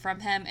expected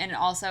from him. And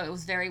also, it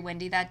was very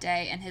windy that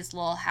day, and his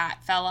little hat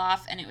fell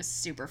off, and it was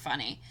super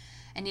funny.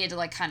 And he had to,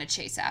 like, kind of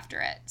chase after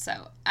it.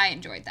 So I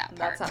enjoyed that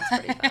part. That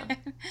sounds pretty fun.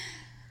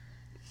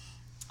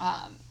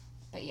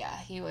 But yeah,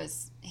 he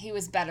was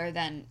better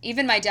than,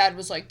 even my dad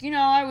was like,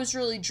 I was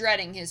really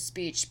dreading his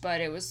speech,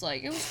 but it was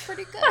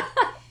pretty good.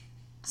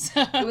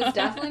 So. It was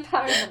definitely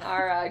better than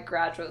our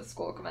graduate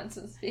school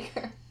commencement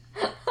speaker.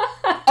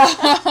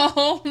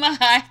 Oh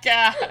my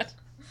God.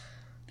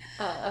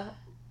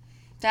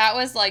 That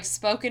was like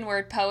spoken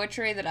word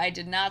poetry that I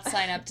did not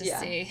sign up to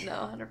see.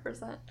 No,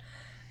 100%.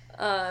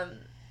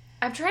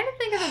 I'm trying to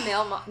think of a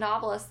male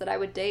novelist that I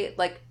would date.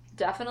 Like,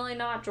 definitely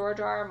not George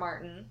R.R.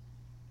 Martin.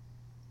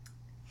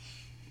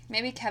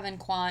 Maybe Kevin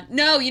Kwan.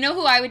 No, you know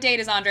who I would date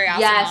is Andre Aciman.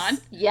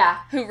 Yes, yeah.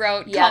 Who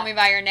wrote Call Me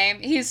By Your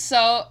Name. He's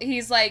a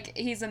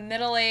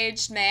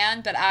middle-aged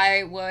man, but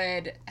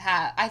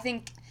I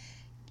think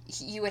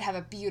you would have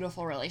a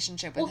beautiful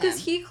relationship with him. Well,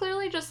 because he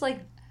clearly just, like,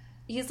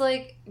 he's,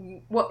 like,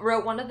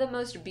 wrote one of the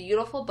most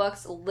beautiful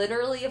books,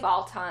 literally, of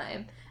all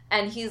time.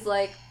 And he's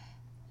like,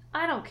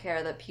 I don't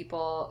care that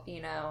people,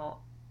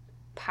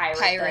 pirate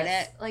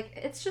this. it. Like,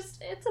 it's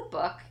a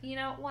book,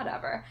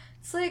 whatever.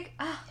 It's like,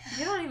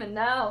 you don't even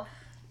know.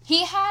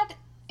 He had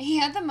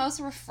the most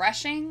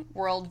refreshing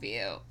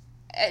worldview.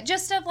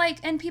 Just of, like,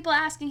 and people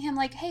asking him,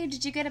 like, hey,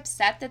 did you get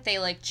upset that they,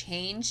 like,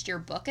 changed your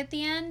book at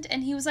the end?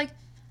 And he was like,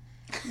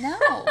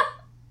 no.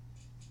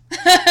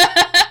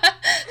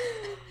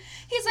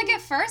 He's like,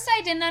 at first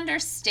I didn't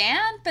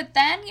understand, but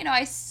then,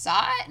 I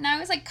saw it, and I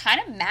was, like,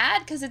 kind of mad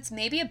because it's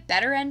maybe a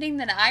better ending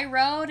than I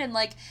wrote, and,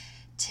 like,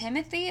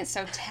 Timothy is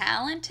so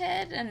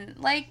talented, and,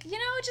 like,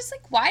 just,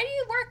 like, why do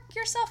you work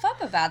yourself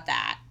up about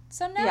that?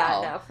 So no.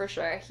 Yeah, no, for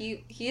sure. He's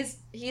dateable.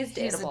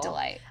 He's a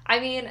delight. I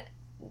mean,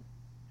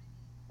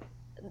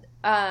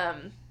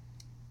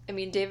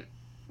 Dave.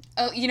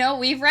 Oh,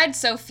 we've read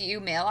so few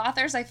male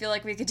authors. I feel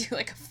like we could do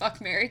like a fuck,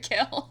 marry,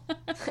 kill.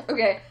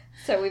 Okay,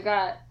 so we've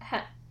got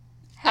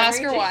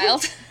Oscar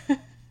Wilde,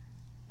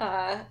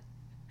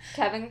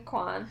 Kevin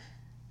Kwan,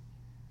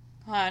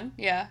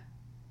 yeah,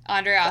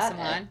 Andre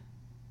Aciman.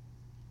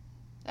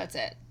 That's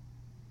it.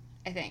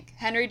 I think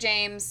Henry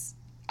James,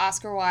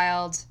 Oscar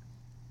Wilde,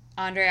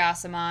 Andre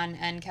Aciman,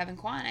 and Kevin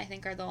Kwan, I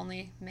think, are the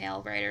only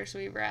male writers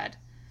we've read.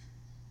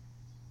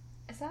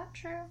 Is that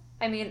true?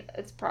 I mean,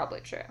 it's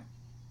probably true.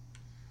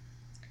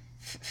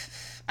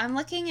 I'm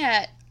looking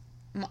at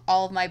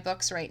all of my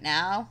books right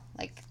now.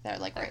 Like, they're,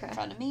 like, right in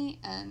front of me,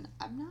 and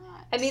I'm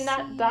not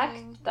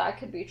that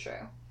could be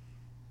true.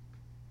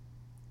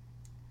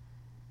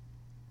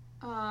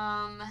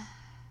 I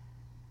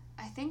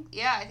think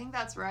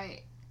that's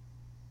right.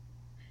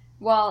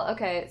 Well,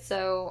 okay,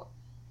 so...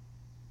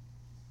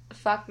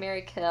 Fuck,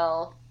 marry,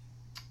 kill.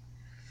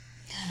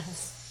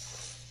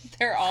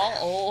 They're all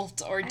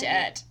old or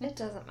dead. It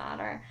doesn't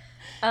matter.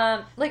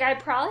 I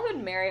probably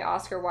would marry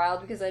Oscar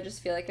Wilde because I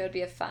just feel like it would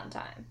be a fun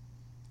time.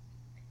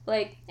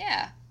 Like,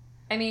 yeah.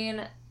 I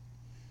mean,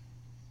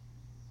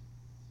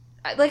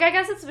 I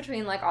guess it's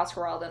between, like,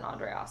 Oscar Wilde and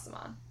Andre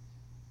Aciman.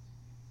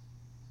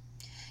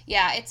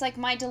 Yeah, it's like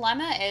my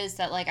dilemma is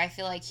that, like, I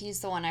feel like he's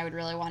the one I would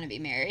really want to be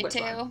married Which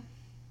to. one?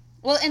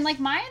 Well, and, like,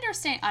 my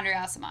understanding, Andre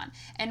Aciman,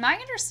 and my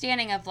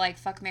understanding of, like,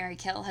 fuck, marry,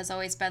 kill has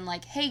always been,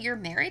 like, hey, you're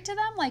married to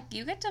them? Like,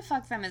 you get to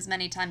fuck them as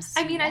many times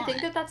as you want. I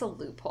think that that's a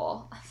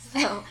loophole.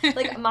 So,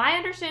 like, my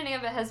understanding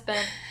of it has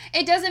been...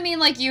 It doesn't mean,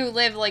 like, you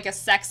live, like, a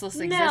sexless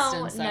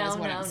existence, though, is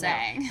what I'm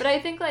saying. But I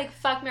think, like,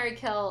 fuck, marry,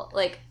 kill,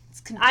 like... It's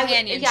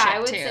companionship, I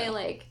would too. say,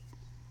 like...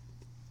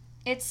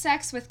 It's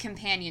sex with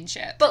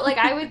companionship. But, like,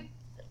 I would...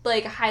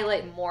 like,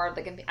 highlight more of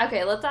the...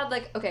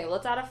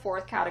 let's add a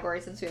fourth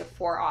category since we have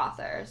 4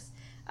 authors.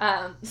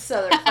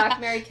 So there's fuck,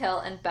 marry, kill,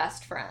 and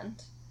best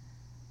friend.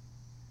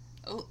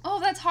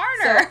 Oh, that's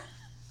harder. So,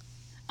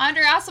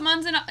 Andre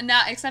Aciman's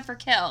not except for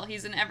kill.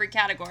 He's in every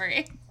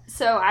category.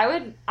 So I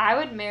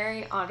would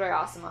marry Andre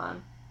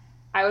Aciman.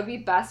 I would be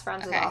best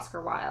friends with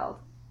Oscar Wilde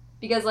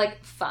because,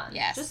 like, fun.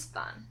 Yes, just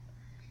fun.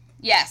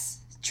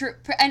 Yes, true.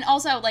 And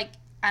also, like,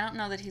 I don't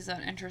know that he's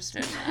not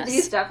interested in us.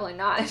 He's definitely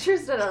not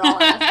interested at all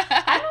in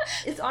us.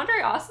 Is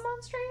Andre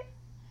Aciman straight?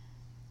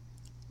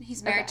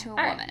 He's married to a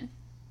woman. Right.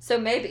 So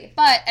maybe.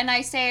 But, and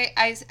I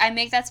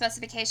make that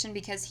specification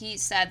because he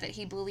said that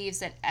he believes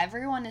that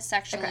everyone is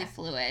sexually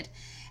fluid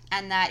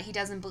and that he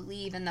doesn't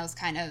believe in those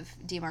kind of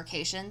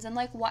demarcations. And,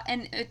 like, what,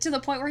 and to the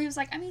point where he was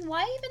like, I mean,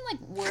 why even,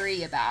 like,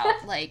 worry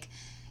about, like,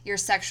 your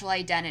sexual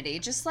identity?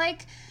 Just,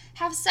 like,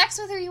 have sex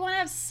with who you want to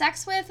have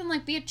sex with and,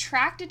 like, be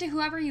attracted to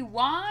whoever you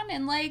want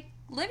and, like,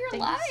 live your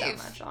life. Thank you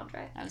so much,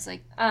 Andre. I was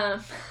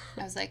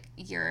like,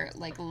 you're,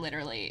 like,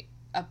 literally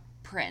a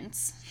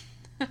prince.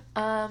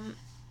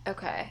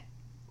 Okay.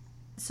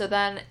 So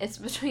then it's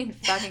between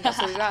fucking...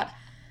 So we got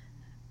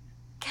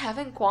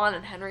Kevin Kwan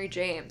and Henry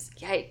James.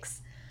 Yikes.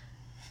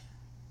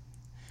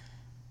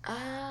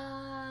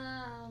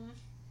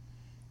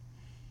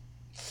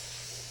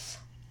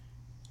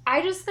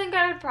 I just think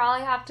I would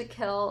probably have to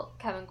kill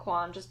Kevin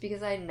Kwan just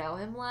because I know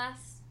him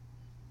less.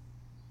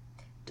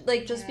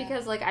 Like, just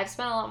because, like, I've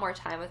spent a lot more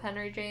time with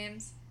Henry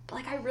James. But,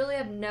 like, I really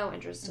have no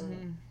interest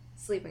in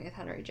sleeping with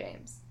Henry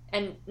James.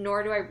 And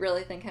nor do I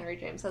really think Henry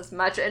James has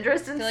much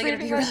interest in sleeping with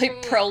me. I feel like it'd be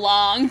really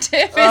prolonged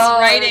if his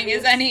writing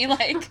is any,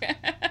 like,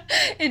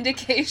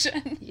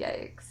 indication.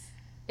 Yikes.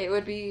 It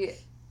would be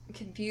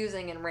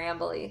confusing and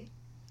rambly.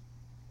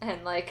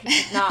 And, like,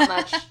 not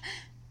much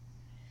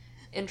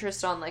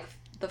interest on, like,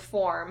 the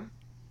form.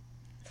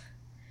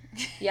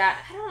 Yeah,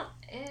 I don't...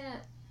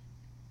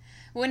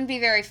 Wouldn't be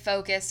very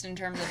focused in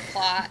terms of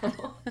plot.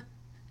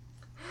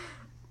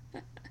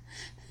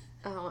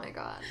 Oh my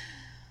god.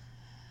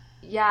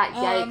 Yeah,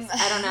 yikes.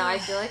 I don't know. I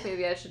feel like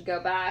maybe I should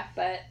go back,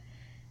 but...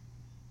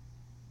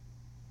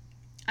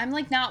 I'm,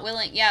 like, not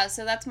willing... Yeah,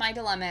 so that's my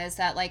dilemma, is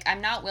that, like,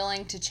 I'm not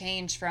willing to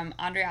change from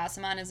Andre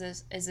Aciman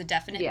as a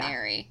definite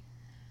Mary.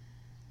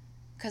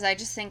 Because I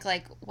just think,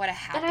 like, what a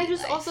happy life. And I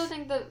just also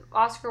think that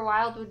Oscar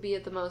Wilde would be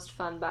the most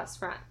fun best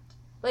friend.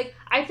 Like,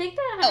 I think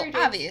that Henry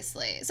James...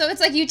 obviously. So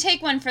it's like you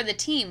take one for the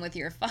team with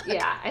your fuck.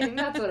 Yeah, I think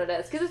that's what it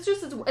is. Because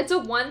it's a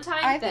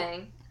one-time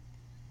thing.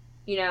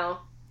 You know?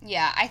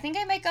 Yeah, I think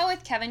I might go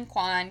with Kevin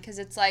Kwan, because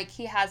it's like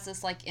he has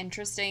this, like,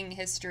 interesting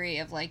history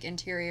of, like,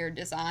 interior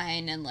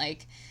design and,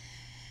 like,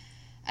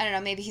 I don't know,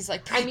 maybe he's,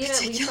 like, pretty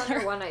particular. At least on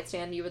your one-night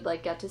stand, you would,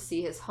 like, get to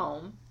see his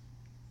home.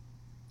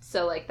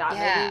 So, like, that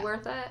may be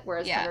worth it.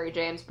 Whereas Henry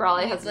James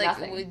probably has like,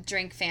 nothing. Would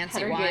drink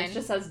fancy wine. Henry James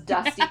just has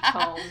dusty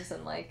combs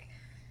and, like...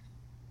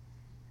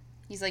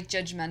 He's, like,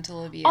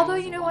 judgmental of you. Although,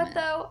 you know what,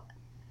 though?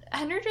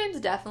 Henry James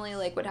definitely,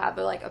 like, would have,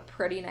 like, a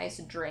pretty nice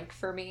drink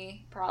for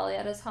me, probably,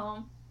 at his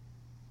home.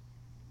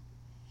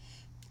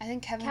 I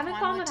think Kevin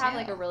Kwan would have,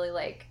 like, a really,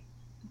 like,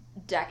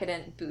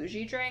 decadent,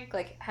 bougie drink.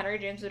 Like, Henry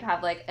James would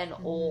have, like, an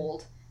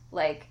old,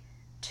 like,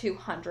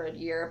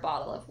 200-year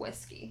bottle of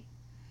whiskey.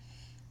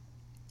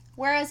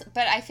 Whereas,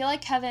 but I feel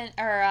like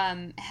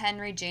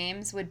Henry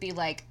James would be,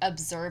 like,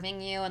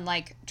 observing you and,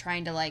 like,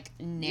 trying to, like,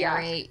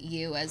 narrate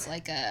you as,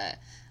 like, a...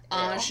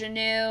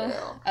 ingenue,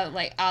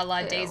 like a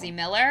la Daisy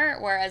Miller,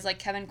 whereas like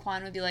Kevin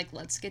Kwan would be like,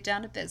 let's get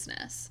down to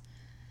business.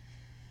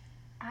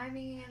 I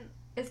mean,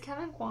 is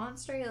Kevin Kwan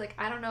straight? Like,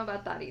 I don't know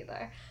about that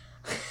either.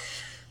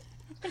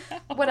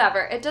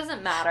 Whatever, it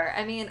doesn't matter.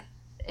 I mean,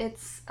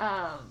 it's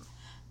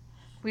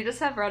we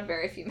just have read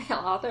very few male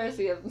authors.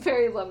 We have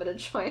very limited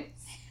choice.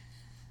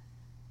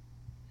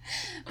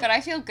 But I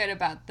feel good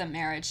about the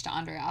marriage to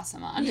Andre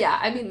Aciman. Yeah,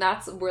 I mean,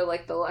 we're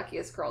like the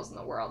luckiest girls in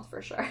the world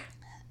for sure.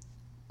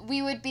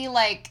 We would be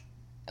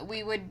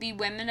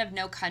women of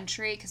no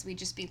country because we'd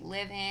just be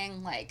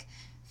living, like,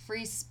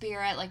 free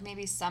spirit. Like,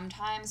 maybe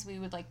sometimes we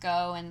would, like,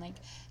 go and, like,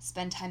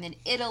 spend time in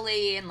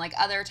Italy, and, like,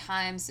 other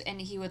times, and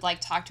he would, like,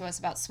 talk to us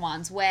about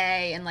Swan's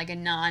Way in, like, a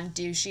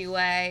non-douchey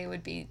way. It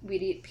would be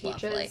We'd eat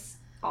peaches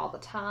all the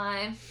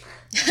time.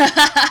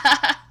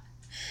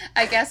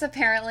 I guess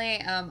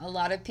apparently a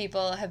lot of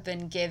people have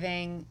been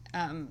giving...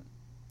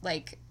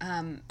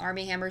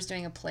 Armie Hammer's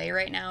doing a play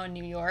right now in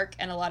New York,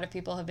 and a lot of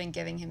people have been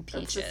giving him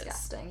peaches. That's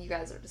disgusting. You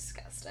guys are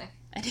disgusting.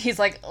 And he's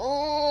like,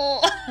 oh.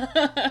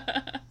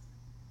 I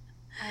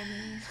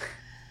mean,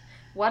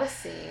 what a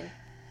scene.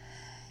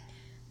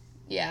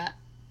 Yeah.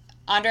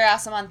 Andre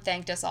Aciman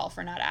thanked us all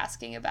for not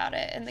asking about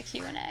it in the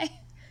Q&A.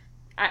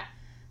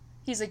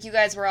 He's like, you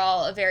guys were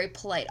all a very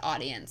polite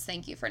audience.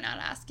 Thank you for not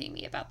asking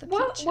me about the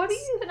peaches. What do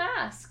you even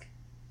ask?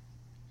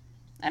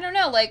 I don't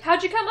know, like...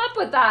 How'd you come up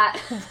with that?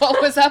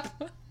 What was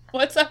up...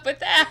 What's up with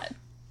that?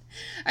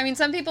 I mean,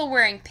 some people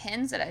wearing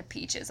pins that had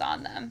peaches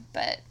on them,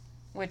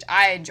 which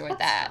I enjoyed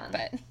that, fun.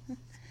 But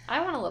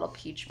I want a little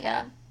peach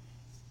pin.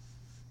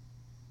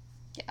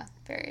 Yeah,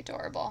 very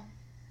adorable.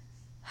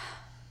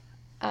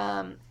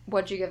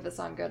 What'd you give this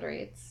on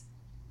Goodreads?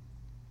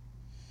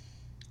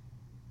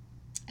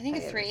 I think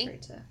a 3.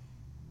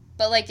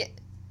 But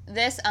like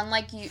this,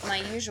 unlike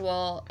my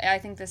usual, I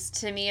think this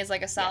to me is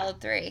like a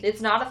solid 3.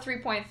 It's not a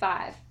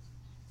 3.5.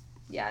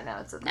 Yeah, no,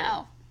 it's a 3.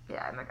 No.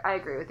 Yeah, I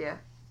agree with you.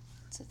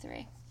 It's a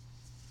 3.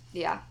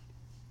 Yeah.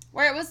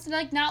 Where it was,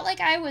 like, not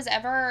like I was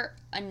ever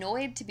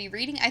annoyed to be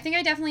reading. I think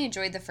I definitely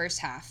enjoyed the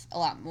first half a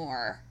lot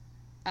more.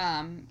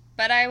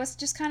 But I was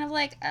just kind of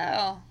like,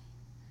 oh.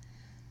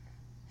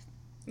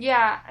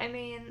 Yeah, I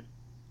mean,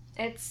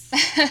 it's...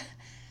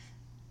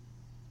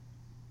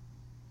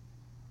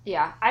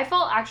 Yeah, I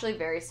felt actually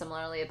very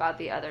similarly about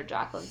the other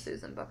Jacqueline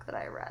Susan book that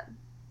I read.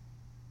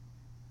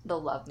 The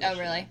Love Machine. Oh,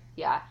 really?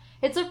 Yeah.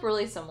 It's a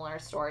really similar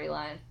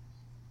storyline.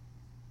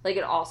 Like,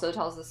 it also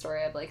tells the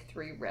story of, like,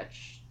 3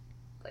 rich,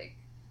 like,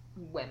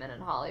 women in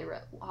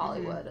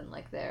Hollywood and,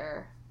 like,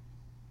 their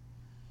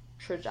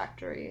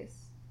trajectories.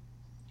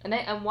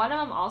 And one of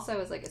them also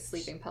is like a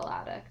sleeping pill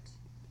addict.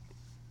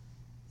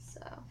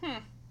 So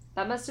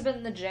that must have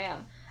been the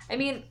jam. I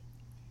mean,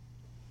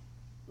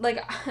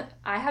 like,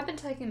 I have been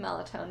taking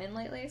melatonin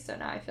lately, so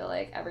now I feel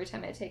like every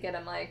time I take it,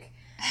 I'm like,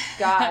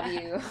 God,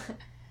 you,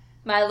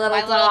 my little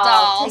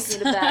doll, take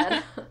me to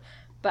bed.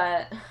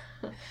 But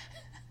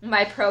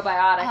my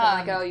probiotic,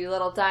 I'm like, oh, you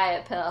little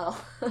diet pill.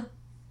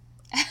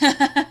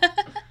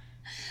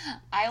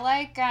 I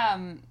like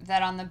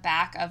that on the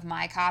back of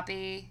my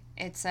copy,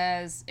 it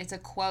says, it's a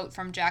quote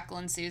from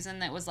Jacqueline Susan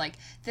that was like,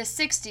 the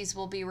 60s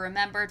will be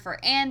remembered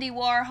for Andy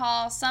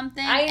Warhol,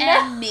 something,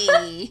 and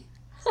me.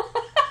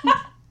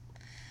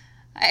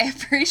 I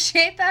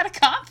appreciate that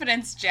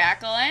confidence,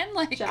 Jacqueline.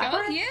 Like,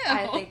 Jacqueline, go you.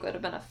 I think would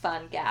have been a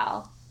fun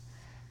gal.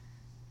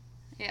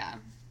 Yeah.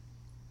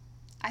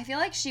 I feel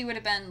like she would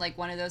have been, like,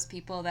 one of those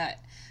people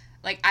that,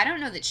 like, I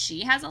don't know that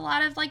she has a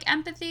lot of, like,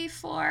 empathy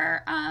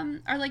for,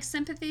 or, like,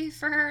 sympathy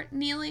for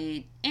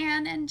Neely,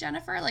 Anne, and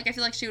Jennifer. Like, I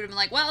feel like she would have been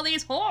like, well,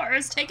 these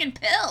whores taking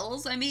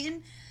pills. I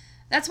mean,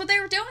 that's what they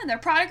were doing. They're a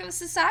product of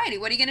society.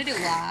 What are you going to do,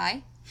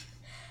 lie?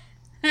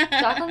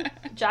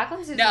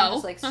 Jacqueline Susan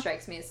just, like,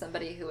 strikes me as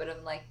somebody who would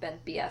have, like, been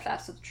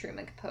BFFs with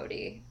Truman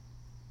Capote.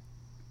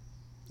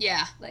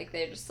 Yeah. Like,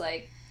 they're just,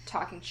 like,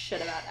 talking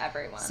shit about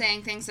everyone.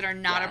 Saying things that are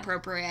not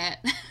appropriate.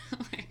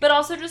 But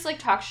also just, like,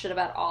 talk shit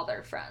about all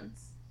their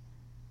friends.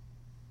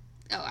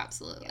 Oh,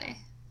 absolutely. Yeah.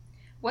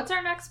 What's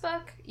our next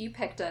book? You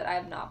picked it. I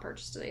have not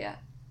purchased it yet.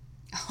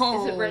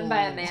 Oh. Is it written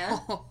by a man?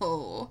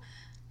 Oh.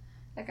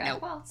 Okay.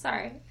 Nope. Well,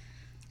 sorry.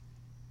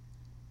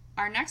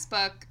 Our next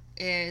book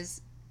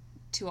is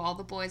To All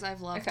the Boys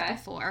I've Loved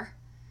Before.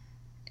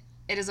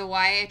 It is a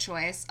YA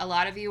choice. A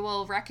lot of you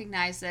will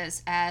recognize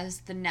this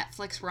as the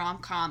Netflix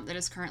rom-com that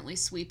is currently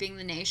sweeping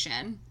the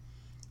nation.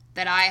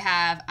 That I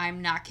have,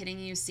 I'm not kidding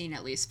you, seen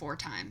at least 4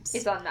 times.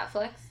 It's on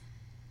Netflix?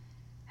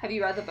 Have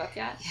you read the book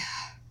yet? Yeah.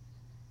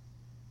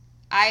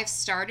 I've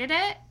started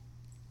it.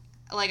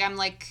 Like, I'm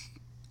like,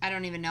 I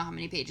don't even know how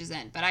many pages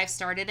in, but I've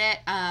started it.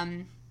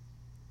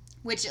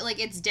 Which, like,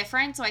 it's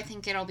different, so I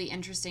think it'll be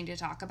interesting to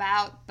talk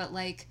about. But,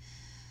 like,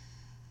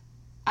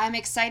 I'm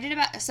excited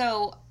about...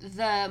 So,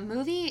 the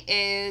movie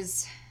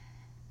is...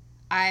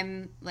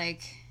 I'm,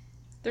 like...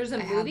 There's a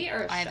movie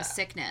or a show? I have a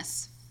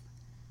sickness.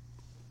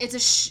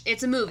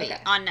 It's a movie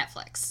on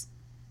Netflix.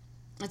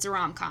 It's a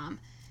rom-com.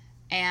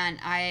 And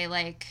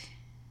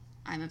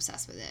I'm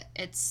obsessed with it.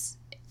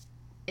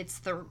 It's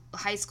the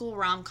high school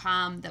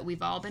rom-com that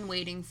we've all been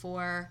waiting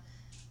for,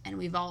 and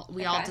we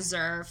all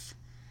deserve.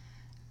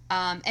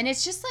 And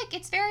it's just, like,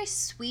 it's very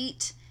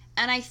sweet,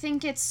 and I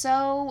think it's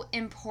so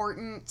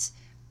important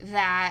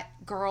that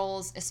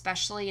girls,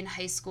 especially in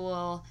high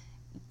school,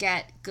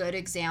 get good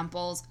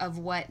examples of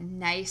what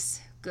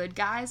nice, good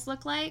guys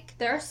look like.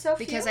 There are so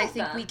few because I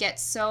think we get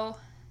so...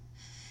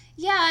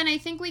 Yeah, and I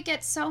think we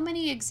get so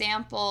many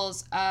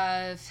examples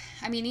of,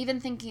 I mean, even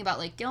thinking about,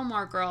 like,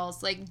 Gilmore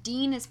Girls, like,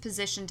 Dean is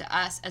positioned to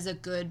us as a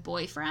good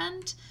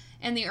boyfriend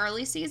in the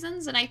early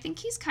seasons, and I think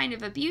he's kind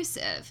of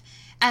abusive.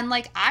 And,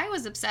 like, I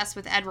was obsessed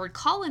with Edward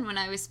Cullen when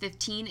I was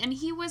 15, and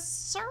he was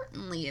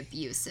certainly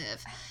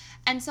abusive.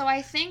 And so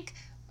I think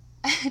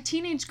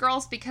teenage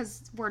girls,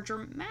 because we're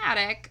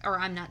dramatic, or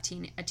I'm not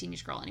a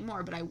teenage girl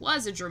anymore, but I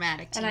was a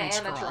dramatic teenage girl.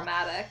 And I am a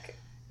dramatic...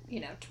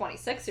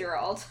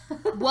 26-year-old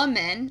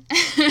woman,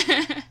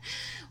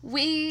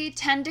 we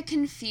tend to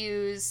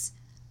confuse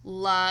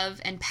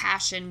love and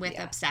passion with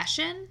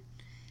obsession.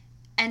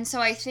 And so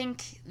I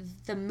think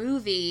the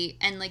movie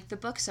and, like, the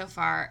book so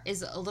far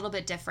is a little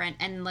bit different.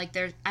 And, like,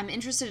 I'm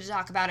interested to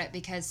talk about it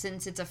because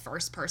since it's a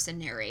first-person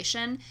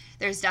narration,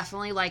 there's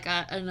definitely, like,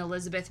 an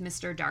Elizabeth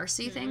Mr.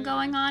 Darcy thing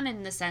going on,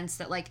 in the sense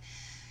that, like,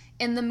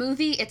 in the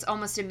movie, it's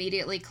almost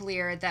immediately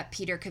clear that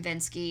Peter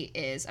Kavinsky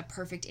is a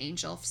perfect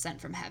angel sent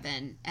from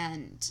heaven,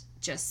 and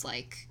just,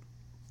 like,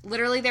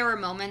 literally there were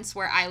moments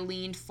where I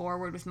leaned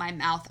forward with my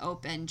mouth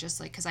open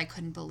just, like, because I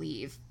couldn't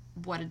believe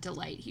what a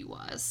delight he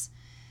was,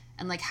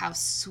 and, like, how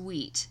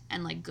sweet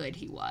and, like, good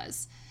he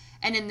was.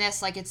 And in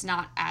this, like, it's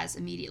not as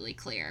immediately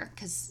clear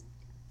because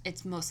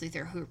it's mostly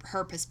through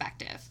her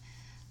perspective.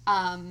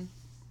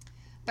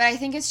 But I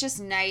think it's just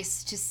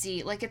nice to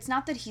see, like, it's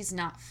not that he's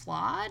not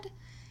flawed,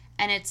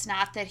 and it's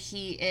not that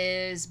he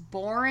is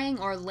boring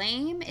or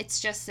lame.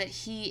 It's just that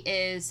he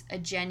is a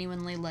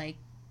genuinely, like,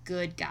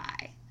 good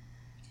guy.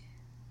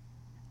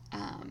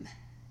 And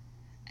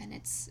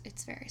it's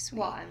very sweet.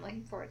 Well, I'm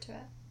looking forward to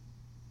it.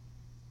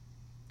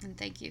 And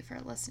thank you for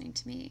listening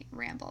to me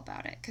ramble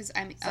about it. Because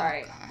I'm...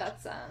 Sorry, oh,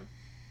 that's...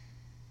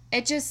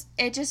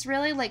 It just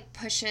really, like,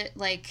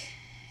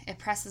 it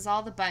presses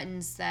all the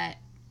buttons that...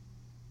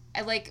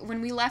 Like,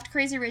 when we left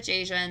Crazy Rich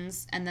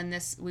Asians, and then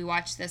we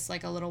watched this,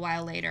 like, a little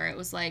while later, it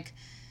was like,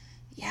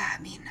 yeah,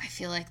 I mean, I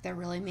feel like they're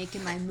really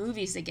making my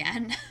movies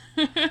again.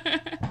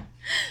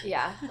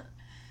 Yeah.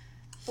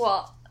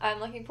 Well, I'm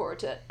looking forward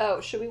to it.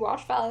 Oh, should we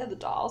watch Valley of the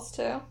Dolls,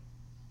 too?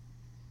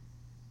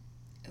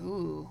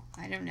 Ooh,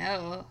 I don't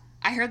know.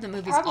 I heard the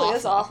movie's awful. Probably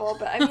is awful,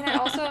 but, I mean, I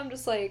also am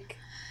just, like,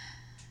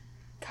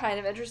 kind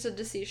of interested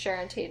to see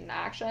Sharon Tate in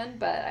action,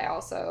 but I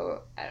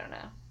don't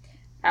know.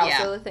 I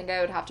also think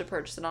I would have to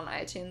purchase it on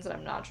iTunes, and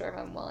I'm not sure if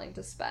I'm willing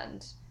to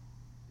spend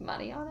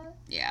money on it.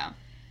 Yeah.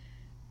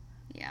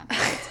 Yeah,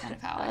 that's kind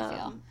of how I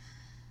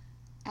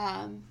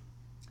feel.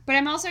 But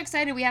I'm also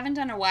excited. We haven't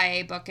done a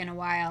YA book in a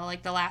while.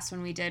 Like, the last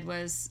one we did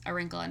was A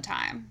Wrinkle in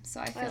Time. So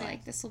I feel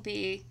like this will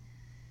be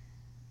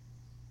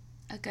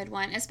a good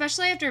one.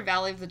 Especially after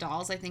Valley of the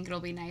Dolls, I think it'll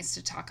be nice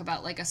to talk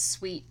about, like, a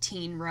sweet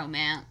teen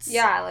romance.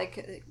 Yeah,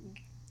 like,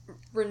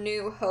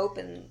 renew hope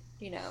and,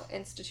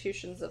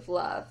 institutions of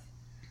love.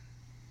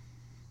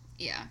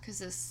 Yeah, because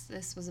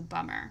this was a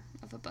bummer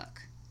of a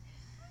book.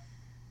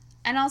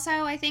 And also,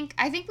 I think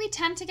we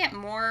tend to get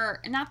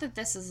more, not that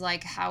this is,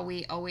 like, how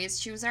we always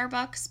choose our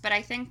books, but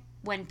I think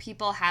when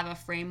people have a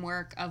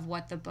framework of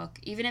what the book,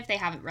 even if they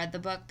haven't read the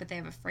book, but they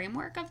have a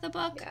framework of the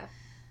book,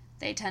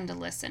 they tend to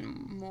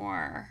listen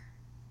more.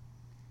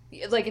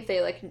 Like, if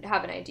they, like,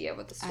 have an idea of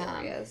what the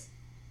story is.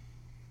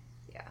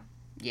 Yeah.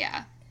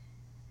 Yeah.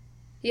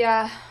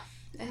 Yeah,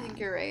 I think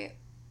you're right.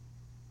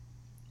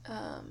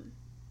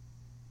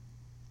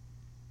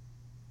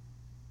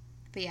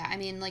 But yeah, I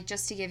mean, like,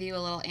 just to give you a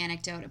little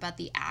anecdote about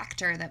the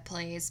actor that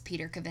plays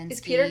Peter Kavinsky.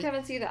 Is Peter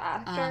Kavinsky the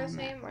actor's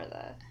name or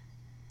the...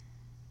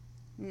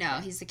 No,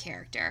 he's the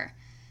character.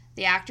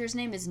 The actor's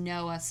name is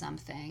Noah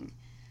something.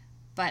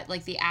 But,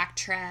 like, the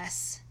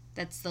actress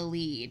that's the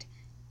lead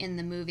in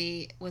the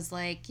movie was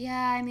like,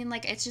 yeah, I mean,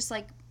 like, it's just,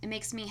 like, it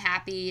makes me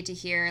happy to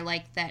hear,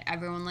 like, that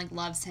everyone, like,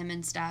 loves him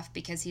and stuff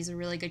because he's a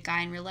really good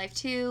guy in real life,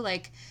 too.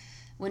 Like,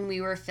 when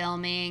we were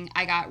filming,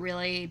 I got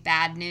really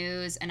bad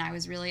news and I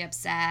was really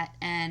upset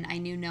and I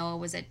knew Noah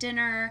was at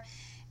dinner.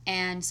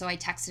 And so I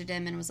texted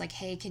him and was like,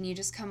 hey, can you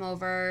just come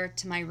over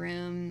to my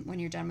room when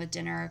you're done with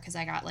dinner? Because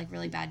I got, like,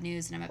 really bad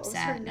news and I'm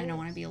upset and I don't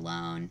want to be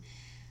alone.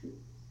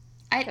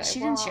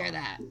 She didn't share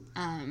that.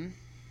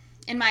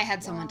 In my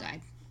head, someone died.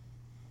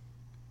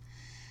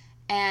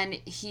 And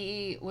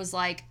he was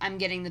like, I'm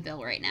getting the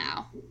bill right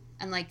now.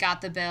 And, like, got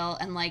the bill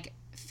and, like,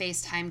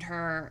 FaceTimed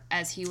her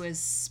as he was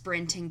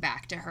sprinting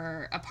back to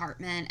her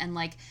apartment and,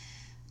 like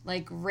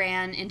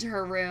ran into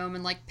her room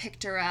and, like,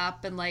 picked her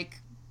up and, like,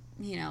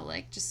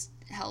 like, just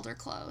held her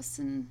close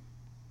and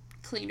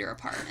cleaned her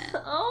apartment.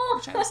 Oh.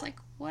 Which I was like,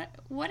 what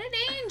an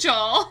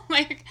angel.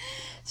 Like,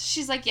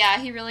 she's like, yeah,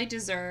 he really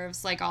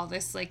deserves, like, all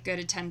this, like, good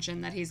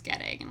attention that he's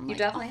getting. And I'm you like,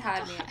 definitely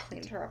had me and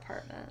cleaned her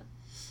apartment.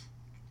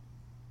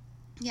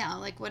 Yeah,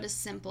 like, what a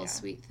simple,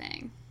 sweet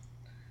thing.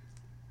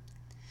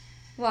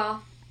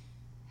 Well,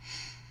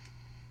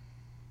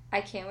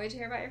 I can't wait to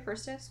hear about your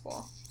first day of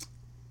school.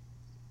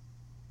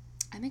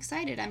 I'm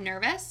excited. I'm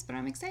nervous, but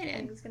I'm excited. I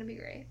think it's going to be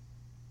great.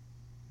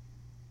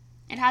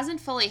 It hasn't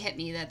fully hit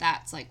me that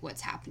that's, like,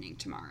 what's happening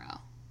tomorrow.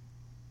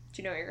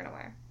 Do you know what you're going to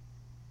wear?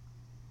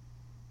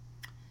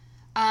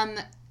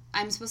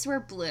 I'm supposed to wear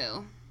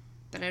blue,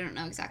 but I don't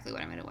know exactly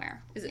what I'm going to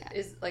wear.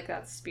 Is like,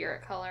 that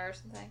spirit color or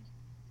something?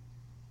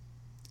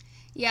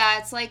 Yeah,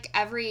 it's like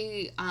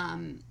every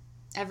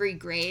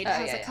grade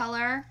has a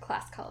color.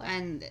 Class color.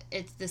 And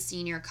it's the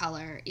senior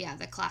color. Yeah,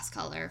 the class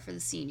color for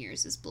the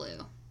seniors is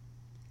blue.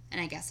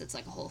 And I guess it's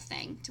like a whole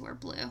thing to wear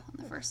blue on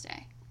the first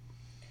day.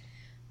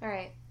 All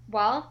right.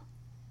 Well,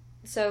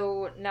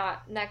 so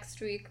not next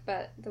week,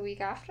 but the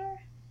week after?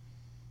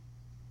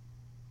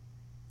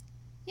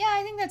 Yeah,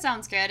 I think that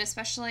sounds good,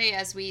 especially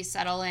as we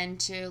settle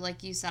into,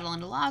 like, you settle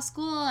into law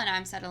school and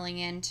I'm settling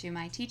into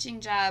my teaching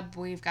job.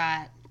 We've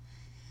got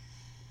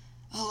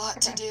a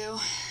lot to do.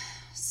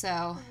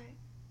 So,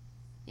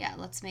 yeah,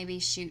 let's maybe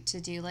shoot to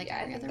do, like,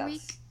 every other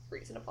week.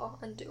 Reasonable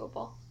and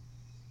doable.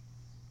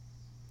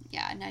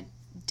 Yeah, and I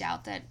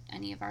doubt that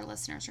any of our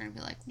listeners are going to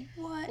be like,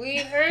 what? We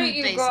hate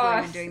you guys. We've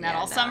basically been doing that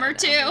all summer,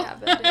 too. Yeah,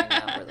 been doing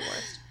that. We're the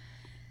worst.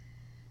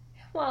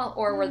 Well,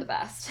 or we're the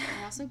best.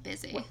 We're also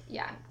busy.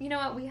 Yeah. You know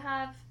what? We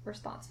have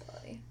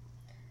responsibility.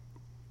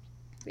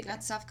 We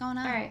got stuff going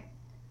on. All right.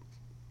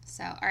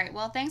 So, all right.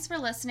 Well, thanks for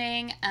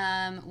listening.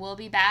 We'll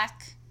be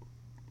back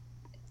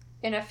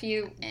in a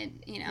few,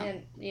 in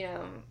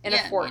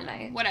a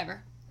fortnight.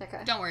 Whatever. Okay.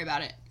 Don't worry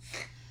about it.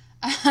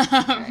 All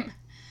right.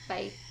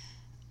 Bye.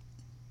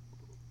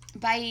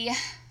 Bye.